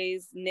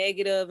 always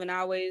negative and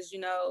always,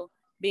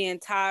 being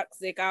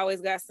toxic, always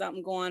got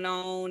something going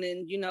on,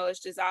 and it's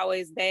just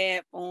always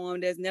bad for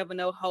them. There's never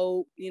no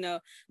hope. I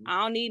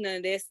don't need none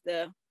of that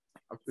stuff.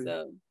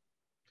 So,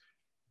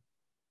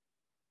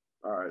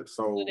 all right,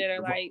 so that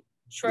are like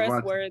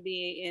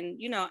trustworthy and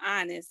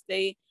honest.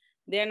 They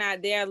They're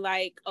not there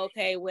like,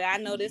 okay, well, I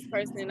know this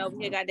person over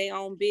here got their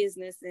own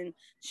business and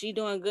she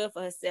doing good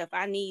for herself.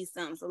 I need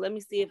something. So let me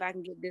see if I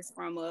can get this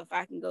from her, if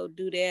I can go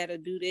do that or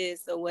do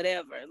this or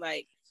whatever.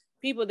 Like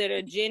people that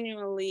are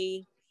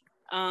genuinely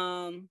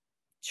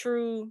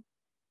true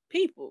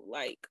people.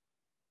 Like,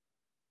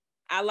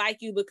 I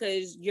like you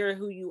because you're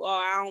who you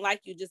are. I don't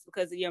like you just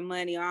because of your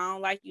money, or I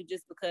don't like you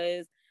just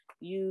because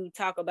you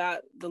talk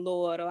about the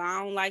Lord, or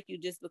I don't like you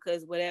just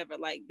because whatever.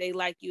 Like they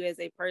like you as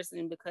a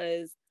person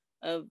because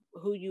of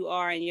who you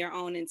are and your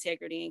own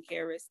integrity and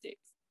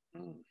characteristics.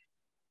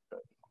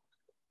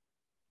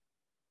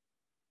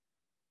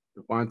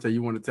 Devontae,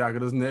 you want to tackle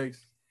this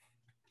next?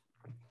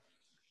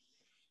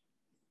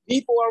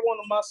 People are one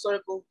of my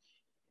circle.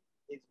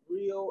 It's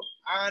real,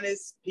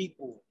 honest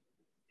people.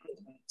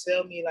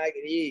 Tell me like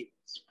it is.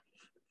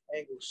 I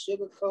ain't gonna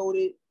sugarcoat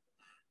it.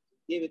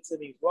 Give it to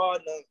me raw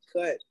and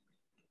uncut.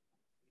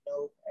 You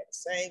know, at the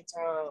same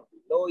time, be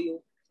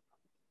loyal,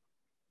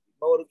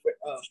 motivated.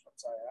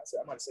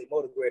 I'm gonna say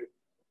motivated.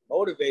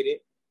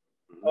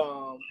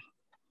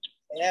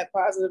 And have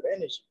positive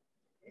energy.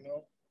 You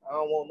know, I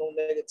don't want no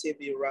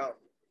negativity around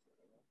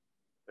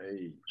me.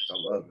 Hey,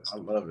 I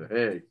love it.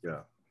 Hey,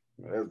 yeah.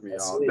 Let's be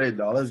all day,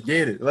 dog. Let's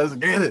get it.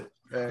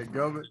 Hey,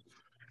 government.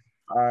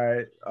 All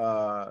right.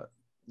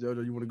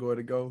 Jojo, you want to go ahead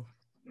and go?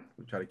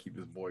 We'll try to keep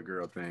this boy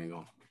girl thing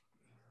on.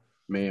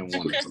 Man,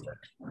 woman.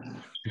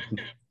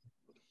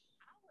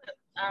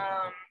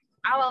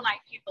 I would like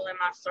people in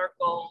my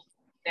circle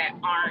that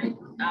aren't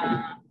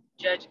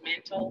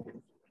judgmental.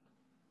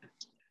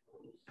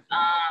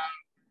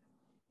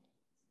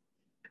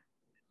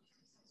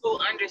 Who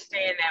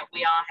understand that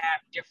we all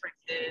have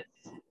differences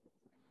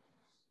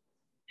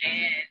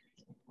and,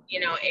 you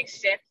know,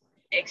 accept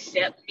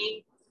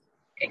me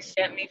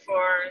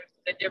for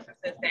the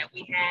differences that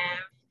we have.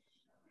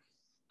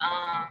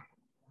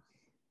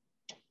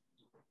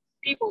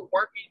 People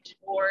working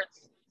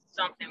towards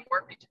something,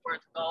 working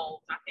towards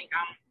goals. I think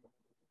I'm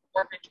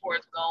working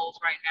towards goals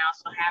right now.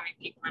 So having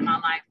people in my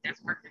life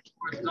that's working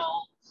towards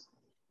goals,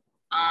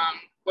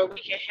 where we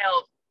can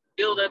help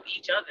build up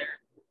each other.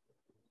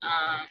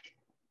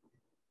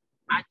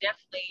 I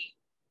definitely,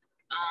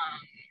 I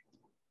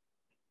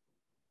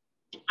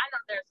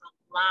know there's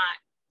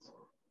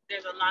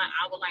a lot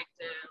I would like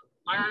to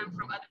learn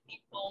from other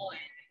people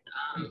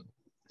and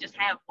just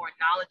have more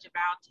knowledge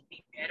about to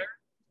be better.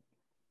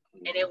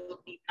 And it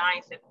would be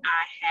nice if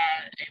I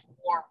had a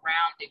more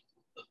rounded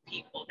group of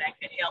people that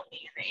could help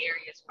me in the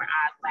areas where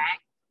I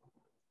lack.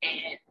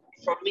 And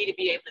for me to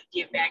be able to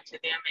give back to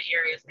them in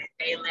areas that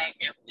they lack,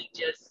 and we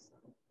just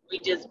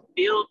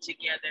build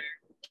together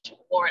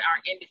toward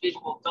our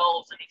individual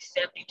goals and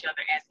accept each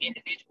other as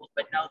individuals,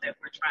 but know that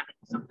we're trying to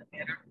do something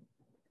better.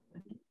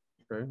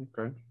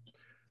 Okay.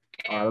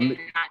 And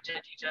not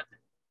judge each other.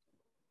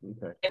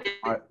 Okay.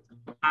 All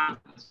right.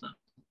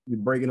 You're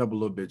breaking up a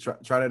little bit.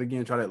 Try that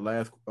again. Try that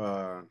last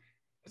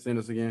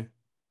sentence again.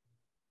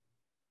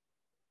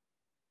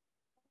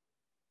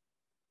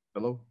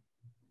 Hello?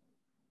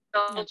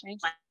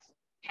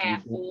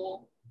 Half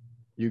full.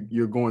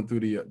 You're going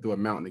through a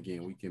mountain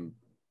again. We can.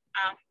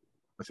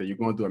 I said you're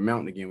going through a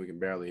mountain again. We can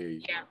barely hear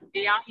you. Yeah. Do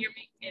y'all hear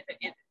me?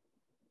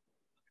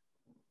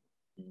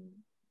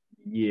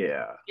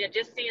 Yeah. Yeah.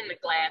 Just seeing the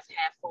glass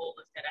half full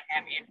instead of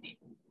half empty.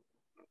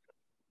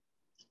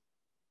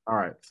 All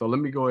right. So let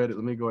me go ahead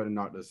and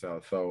knock this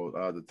out. So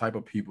the type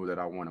of people that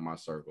I want in my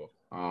circle.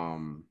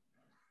 I'm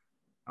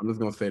just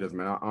gonna say this,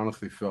 man. I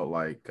honestly felt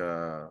like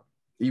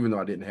even though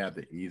I didn't have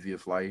the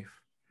easiest life,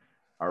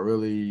 I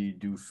really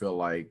do feel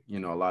like, you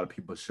know, a lot of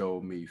people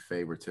showed me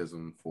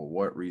favoritism for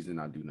what reason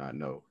I do not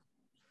know.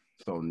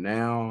 So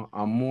now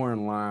I'm more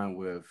in line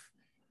with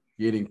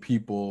getting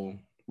people,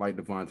 like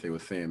Devontae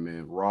was saying,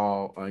 man,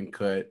 raw,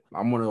 uncut.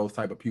 I'm one of those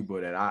type of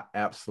people that I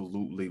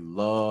absolutely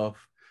love,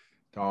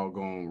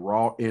 doggone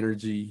raw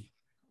energy.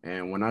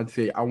 And when I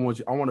tell you, I want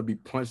to be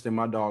punched in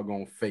my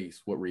doggone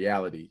face with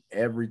reality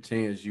every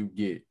chance you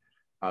get.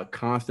 A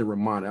constant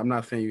reminder. I'm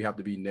not saying you have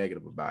to be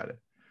negative about it,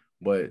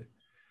 but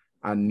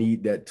I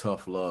need that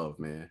tough love,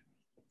 man.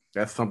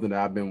 That's something that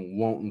I've been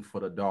wanting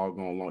for the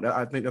doggone long.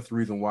 I think that's the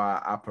reason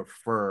why I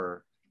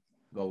prefer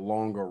the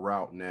longer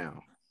route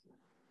now,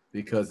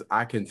 because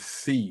I can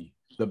see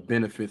the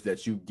benefits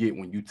that you get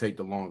when you take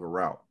the longer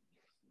route.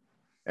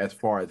 As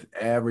far as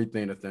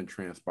everything that's done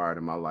transpired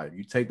in my life,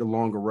 you take the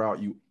longer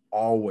route, you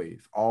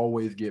always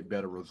get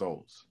better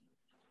results,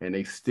 and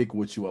they stick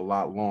with you a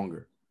lot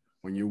longer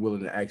when you're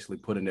willing to actually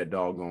put in that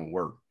doggone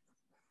work.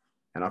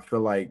 And I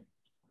feel like,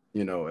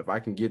 you know, if I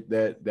can get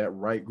that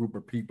right group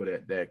of people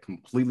that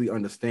completely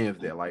understands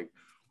that, like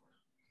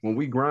when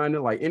we grind it,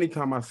 like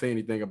anytime I say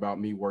anything about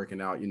me working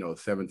out, you know,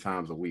 7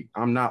 times a week,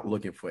 I'm not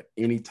looking for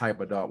any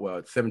type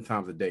of 7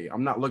 times a day.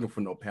 I'm not looking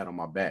for no pat on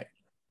my back,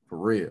 for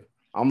real.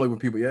 I'm looking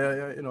for people.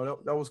 Yeah, you know,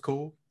 that was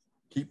cool.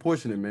 Keep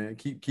pushing it, man.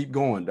 Keep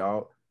going,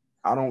 dog.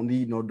 I don't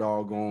need no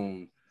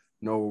doggone,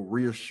 no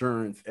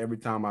reassurance every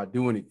time I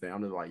do anything.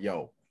 I'm just like,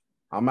 yo,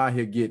 I'm out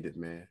here getting it,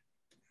 man.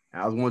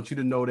 And I want you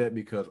to know that,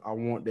 because I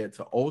want that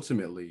to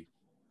ultimately,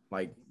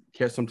 like,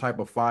 catch some type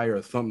of fire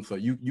or something, so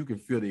you can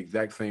feel the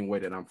exact same way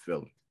that I'm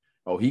feeling.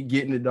 Oh, he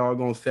getting it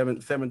doggone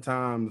seven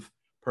times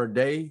per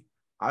day.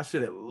 I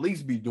should at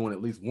least be doing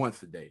at least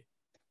once a day.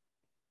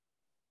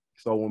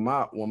 So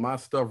when my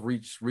stuff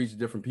reach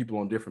different people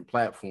on different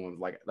platforms,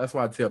 like that's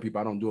why I tell people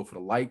I don't do it for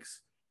the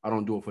likes, I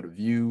don't do it for the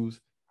views,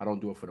 I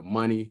don't do it for the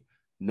money,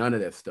 none of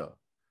that stuff.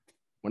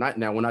 When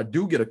I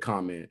do get a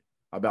comment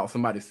about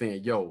somebody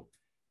saying, yo,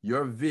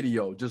 your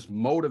video just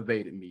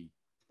motivated me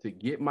to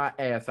get my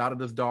ass out of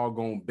this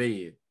doggone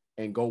bed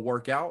and go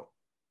work out,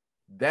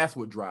 that's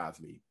what drives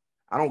me.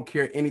 I don't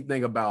care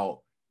anything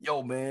about,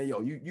 yo, man,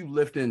 you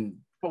lifting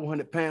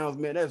 400 pounds,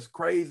 man, that's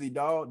crazy,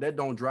 dog. That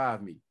don't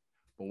drive me.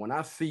 But when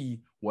I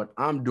see what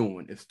I'm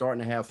doing is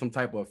starting to have some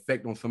type of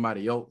effect on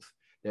somebody else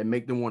that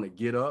make them want to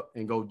get up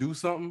and go do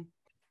something,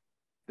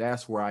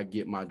 that's where I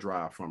get my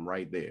drive from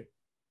right there.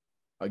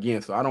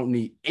 Again, so I don't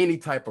need any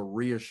type of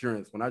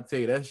reassurance. When I tell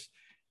you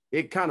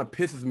it kind of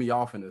pisses me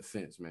off in a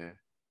sense, man.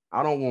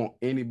 I don't want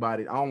any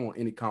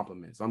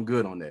compliments. I'm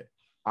good on that.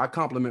 I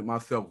compliment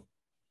myself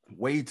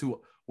way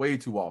too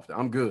often.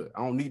 I'm good.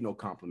 I don't need no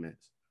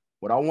compliments.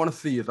 What I want to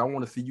see is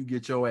you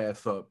get your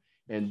ass up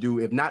and do,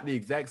 if not the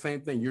exact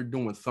same thing, you're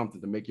doing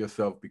something to make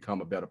yourself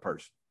become a better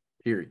person,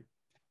 period.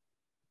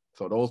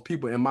 So those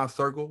people in my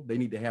circle, they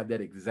need to have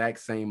that exact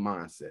same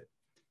mindset.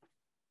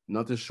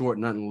 Nothing short,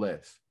 nothing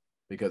less.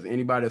 Because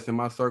anybody that's in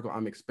my circle,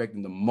 I'm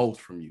expecting the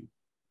most from you.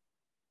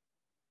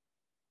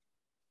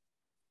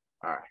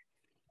 All right.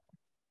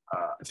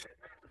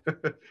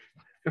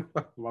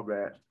 My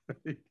bad.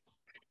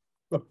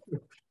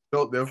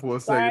 Felt there for a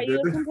second. Sorry,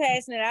 you're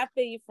compassionate. I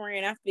feel you,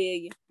 friend. I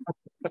feel you.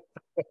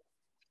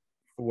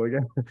 Oh my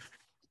God.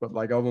 But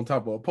like I was on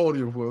top of a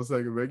podium for a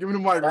second, man. Give me the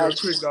mic real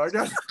quick, dog.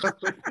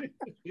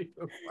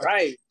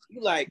 Right.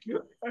 You like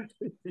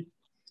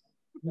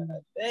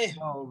damn.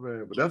 Oh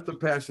man, but that's the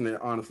passion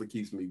that honestly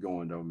keeps me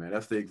going, though, man.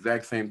 That's the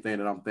exact same thing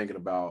that I'm thinking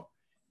about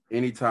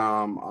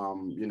anytime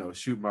I'm,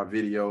 shooting my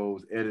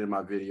videos, editing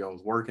my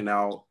videos, working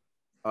out,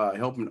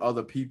 helping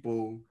other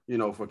people,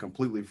 for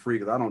completely free,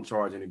 because I don't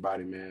charge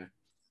anybody, man.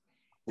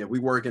 If we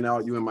working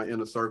out, you in my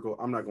inner circle,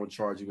 I'm not gonna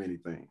charge you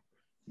anything.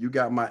 You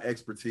got my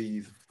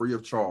expertise free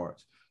of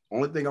charge.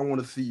 Only thing I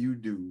want to see you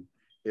do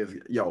is,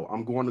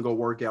 I'm going to go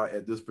work out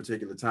at this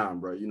particular time,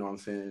 bro. You know what I'm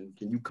saying?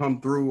 Can you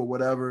come through or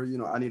whatever?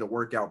 I need a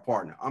workout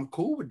partner. I'm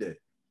cool with that.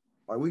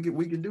 Like we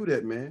can do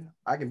that, man.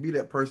 I can be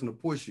that person to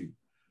push you.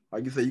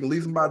 Like you said, you can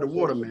leave somebody the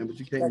water, man, but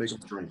you can't make them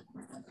drink.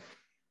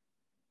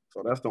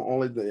 So that's the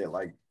only thing.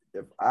 Like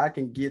if I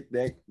can get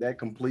that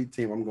complete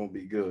team, I'm gonna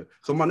be good.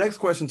 So my next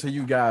question to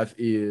you guys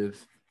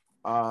is,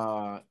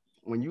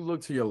 when you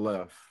look to your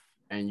left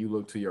and you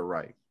look to your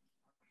right,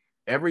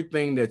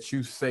 everything that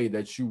you say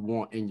that you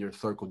want in your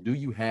circle, do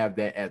you have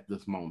that at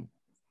this moment?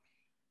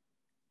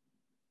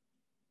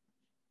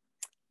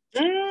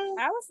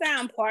 I would say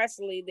I'm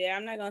partially there.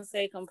 I'm not going to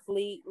say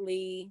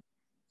completely,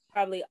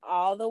 probably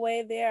all the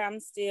way there.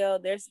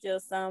 There's still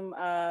some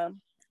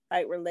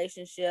like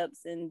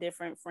relationships and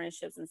different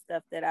friendships and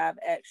stuff that I've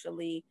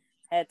actually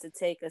had to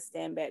take a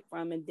stand back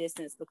from and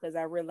distance because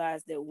I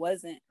realized it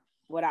wasn't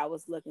what I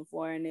was looking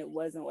for and it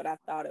wasn't what I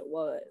thought it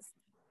was.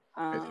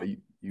 So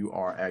you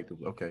are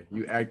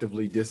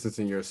actively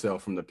distancing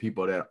yourself from the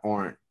people that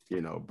aren't,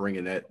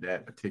 bringing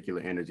that particular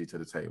energy to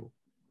the table.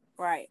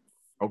 Right.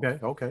 Okay.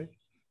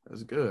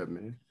 That's good,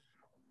 man.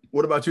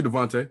 What about you,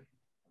 Devontae?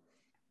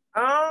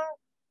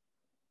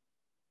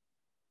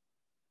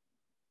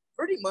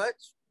 Pretty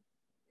much,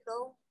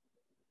 the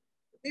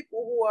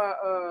people who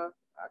I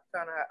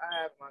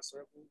have my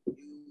circle. I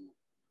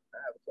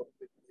have a couple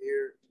people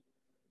here.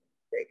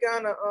 They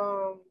kind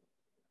of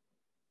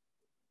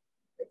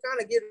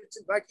give it to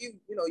like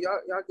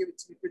y'all give it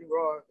to me pretty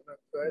raw and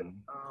uncut.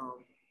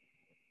 Mm-hmm.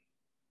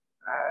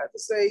 I have to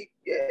say,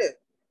 yeah,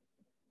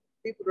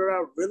 people that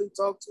I really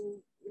talk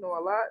to, a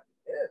lot,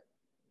 yeah.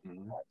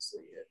 Mm-hmm. I have to say,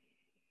 yeah.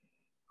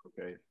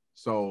 Okay,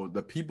 so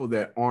the people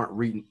that aren't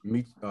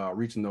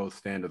reaching those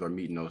standards or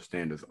meeting those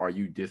standards, are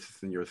you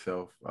distancing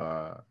yourself,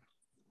 or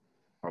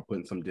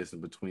putting some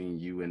distance between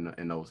you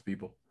and those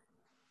people?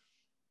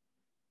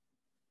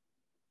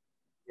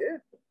 Yeah.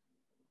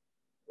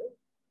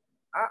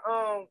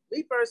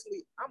 Me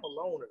personally, I'm a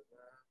loner,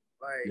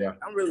 man. Like,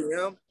 I really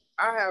am.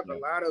 I have a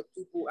lot of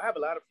people. I have a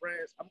lot of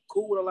friends. I'm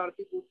cool with a lot of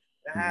people.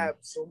 I have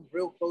some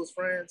real close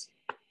friends.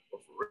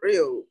 But for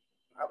real,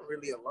 I'm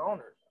really a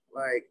loner.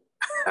 Like,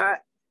 I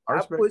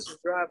push and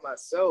drive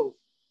myself.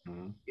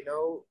 Mm-hmm.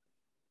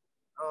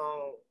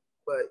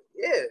 But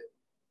yeah,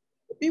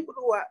 the people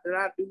that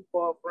I do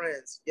call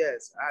friends,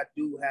 yes, I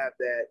do have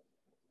that.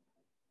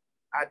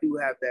 I do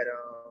have that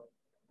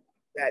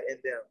that in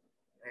them,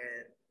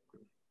 and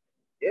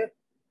yeah.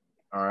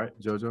 All right,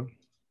 JoJo.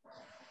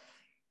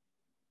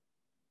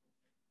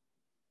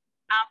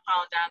 I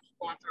apologize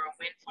for going through a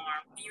wind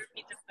farm. Can you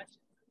repeat the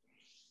question?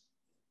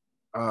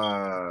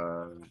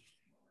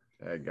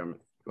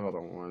 Hold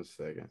on one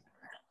second.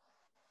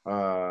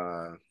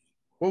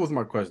 What was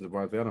my question,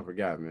 Devontae? I don't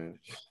forgot, man.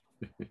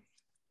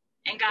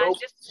 And guys,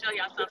 just to show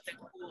y'all something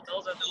cool,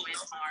 those are the wind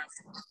farms.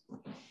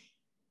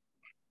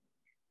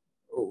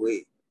 Oh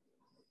wait.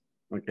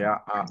 Okay,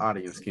 our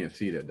audience can't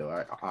see that though.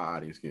 Our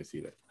audience can't see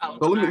that. Oh,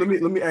 So let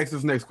me ask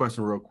this next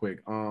question real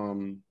quick.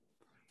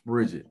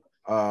 Bridget,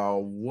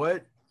 how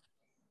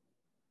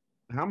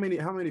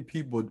many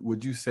people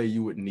would you say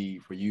you would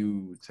need for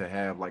you to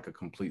have like a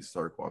complete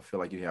circle? I feel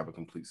like you have a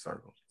complete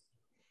circle.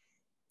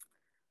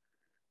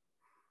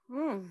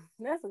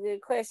 That's a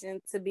good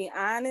question. To be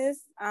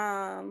honest,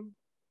 I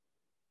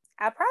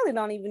probably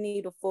don't even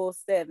need a full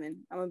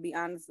 7. I'm gonna be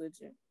honest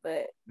with you,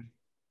 but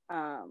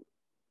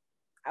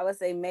I would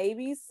say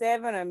maybe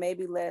 7 or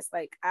maybe less.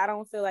 Like, I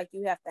don't feel like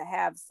you have to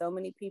have so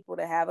many people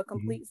to have a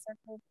complete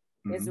circle.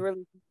 Mm-hmm. It's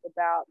really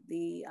about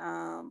the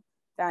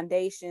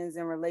foundations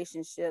and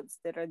relationships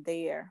that are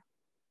there.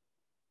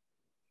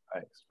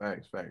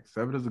 Facts.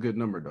 7 is a good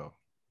number, though.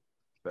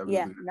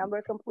 Number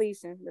of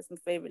completion. That's my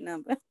favorite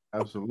number.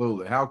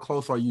 Absolutely. How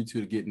close are you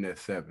to getting that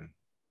 7?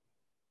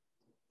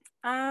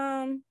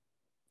 I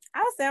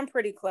would say I'm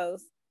pretty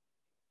close.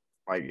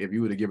 Like, if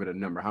you were to give it a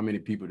number, how many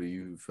people do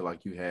you feel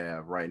like you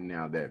have right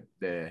now that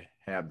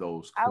have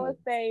those? Cool?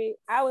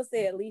 I would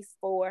say at least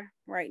 4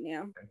 right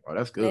now. Oh,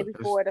 that's good. Maybe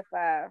 4 to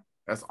 5.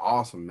 That's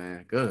awesome,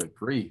 man. Good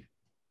grief.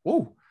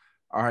 Woo.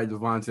 All right,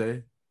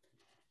 Devontae.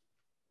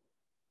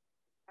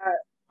 I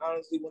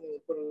honestly wouldn't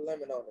even put a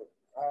limit on it.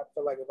 I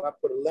feel like if I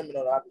put a limit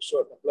on it, I'd be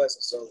short my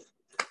blessing. So,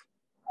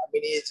 I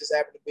mean, it just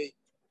happened to be.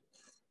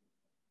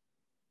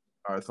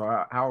 All right, so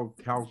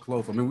how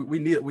close? I mean, we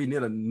need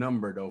a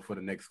number though for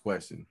the next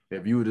question.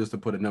 If you were just to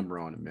put a number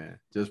on it, man,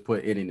 just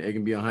put it in. It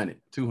can be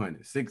 100,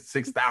 200,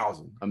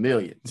 6,000, 1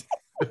 million.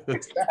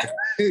 Really,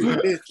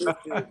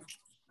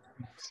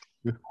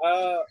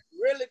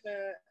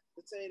 man,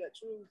 to tell you the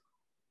truth,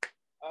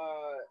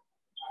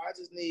 I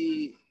just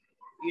need,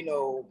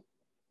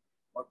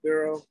 my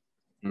girl,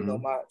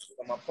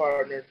 my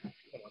partner,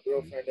 my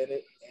girlfriend in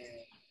it,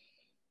 and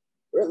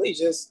really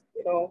just,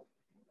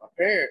 my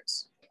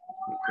parents.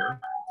 Okay.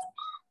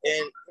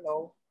 And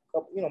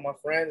my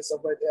friends and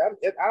stuff like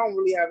that. I don't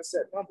really have a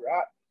set number.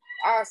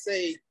 I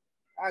say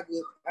a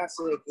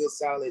good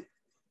solid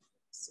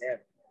 7.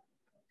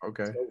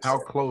 Okay. How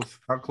close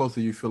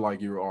do you feel like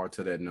you are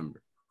to that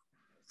number?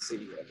 Let's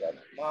see, I got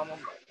my mama, my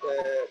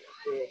dad,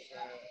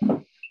 my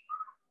girlfriend.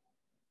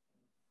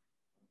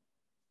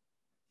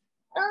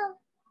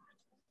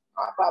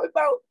 Probably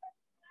about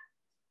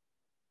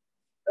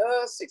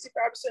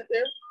 65%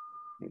 there.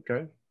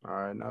 Okay. All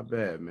right. Not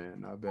bad,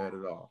 man. Not bad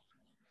at all.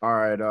 All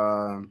right.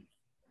 Can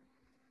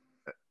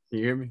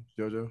you hear me,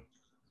 JoJo?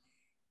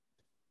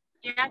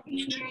 Yeah, I can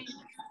hear you.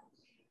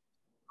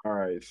 All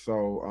right.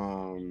 So,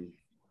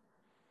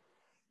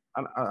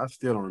 I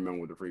still don't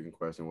remember what the freaking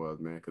question was,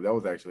 man, because that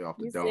was actually off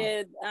the dome. You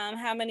said,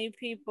 how many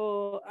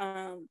people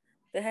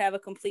to have a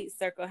complete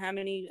circle? How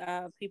many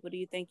people do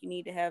you think you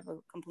need to have a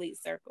complete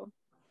circle?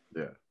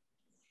 Yeah.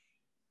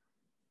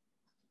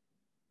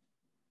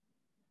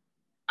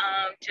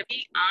 To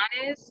be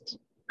honest,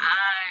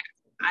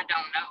 I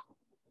don't know.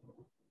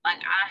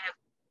 Like,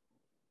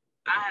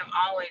 I have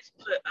always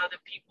put other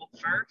people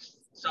first,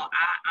 so I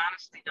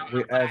honestly don't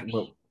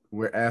know.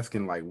 We're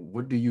asking, like,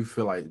 what do you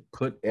feel like?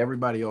 Put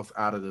everybody else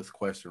out of this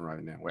question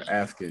right now. We're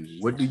asking,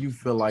 what do you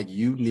feel like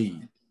you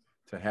need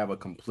to have a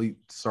complete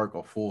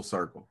circle, full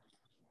circle?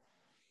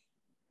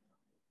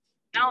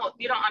 No,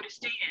 you don't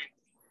understand.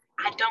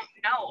 I don't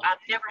know. I've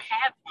never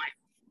had one.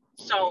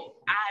 So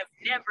I've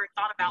never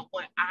thought about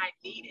what I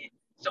needed.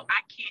 So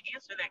I can't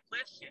answer that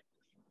question.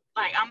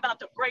 Like, I'm about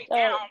to break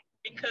down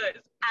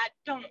because I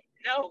don't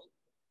know.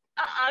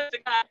 Honestly,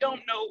 I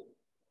don't know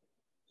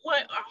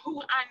what or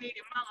who I need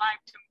in my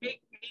life to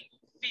make me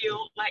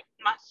feel like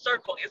my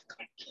circle is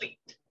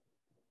complete.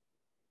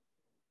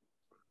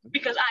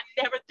 Because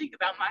I never think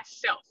about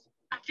myself.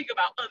 I think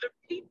about other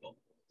people.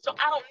 So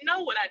I don't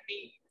know what I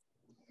need.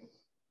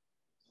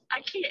 I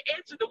can't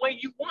answer the way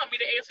you want me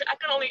to answer. I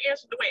can only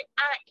answer the way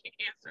I can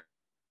answer.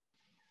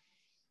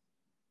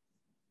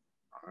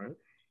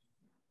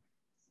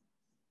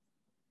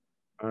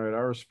 All right, I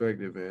respect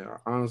it, man.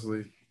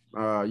 Honestly,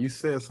 you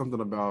said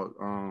something about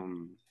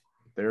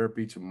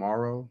therapy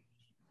tomorrow.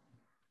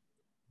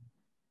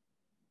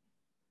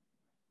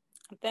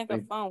 I think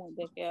her phone went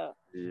back out.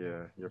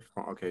 Yeah, your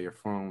phone. Okay, your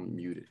phone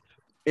muted.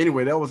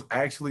 Anyway, that was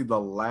actually the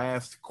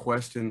last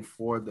question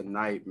for the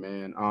night,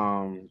 man.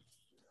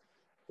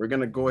 We're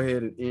gonna go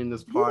ahead and end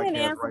this podcast. You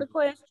didn't answer the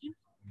question.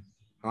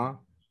 Huh?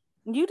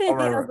 You didn't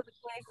answer the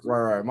question.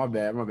 Right. My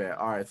bad.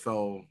 All right,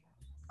 so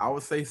I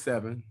would say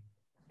 7,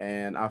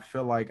 and I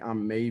feel like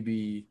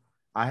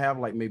I have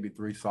like maybe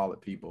 3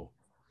 solid people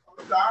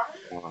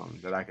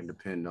that I can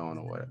depend on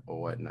or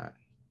whatnot.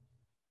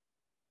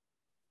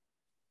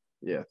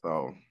 Yeah,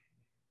 so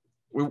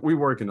we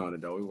working on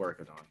it though. We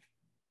working on it.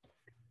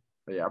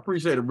 But yeah, I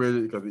appreciate it,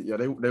 Bridget, because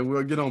they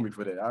will get on me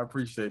for that. I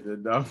appreciate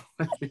it though.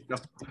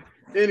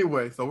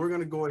 Anyway, so we're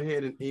gonna go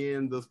ahead and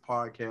end this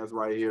podcast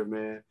right here,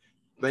 man.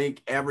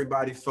 Thank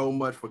everybody so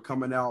much for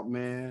coming out,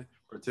 man,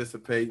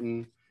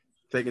 participating,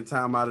 taking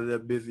time out of their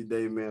busy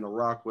day, man, to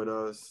rock with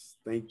us.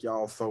 Thank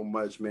y'all so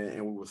much, man,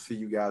 and we will see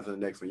you guys in the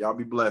next one. Y'all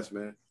be blessed,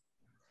 man.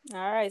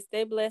 All right,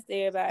 stay blessed,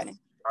 everybody.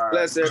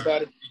 Bless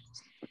everybody.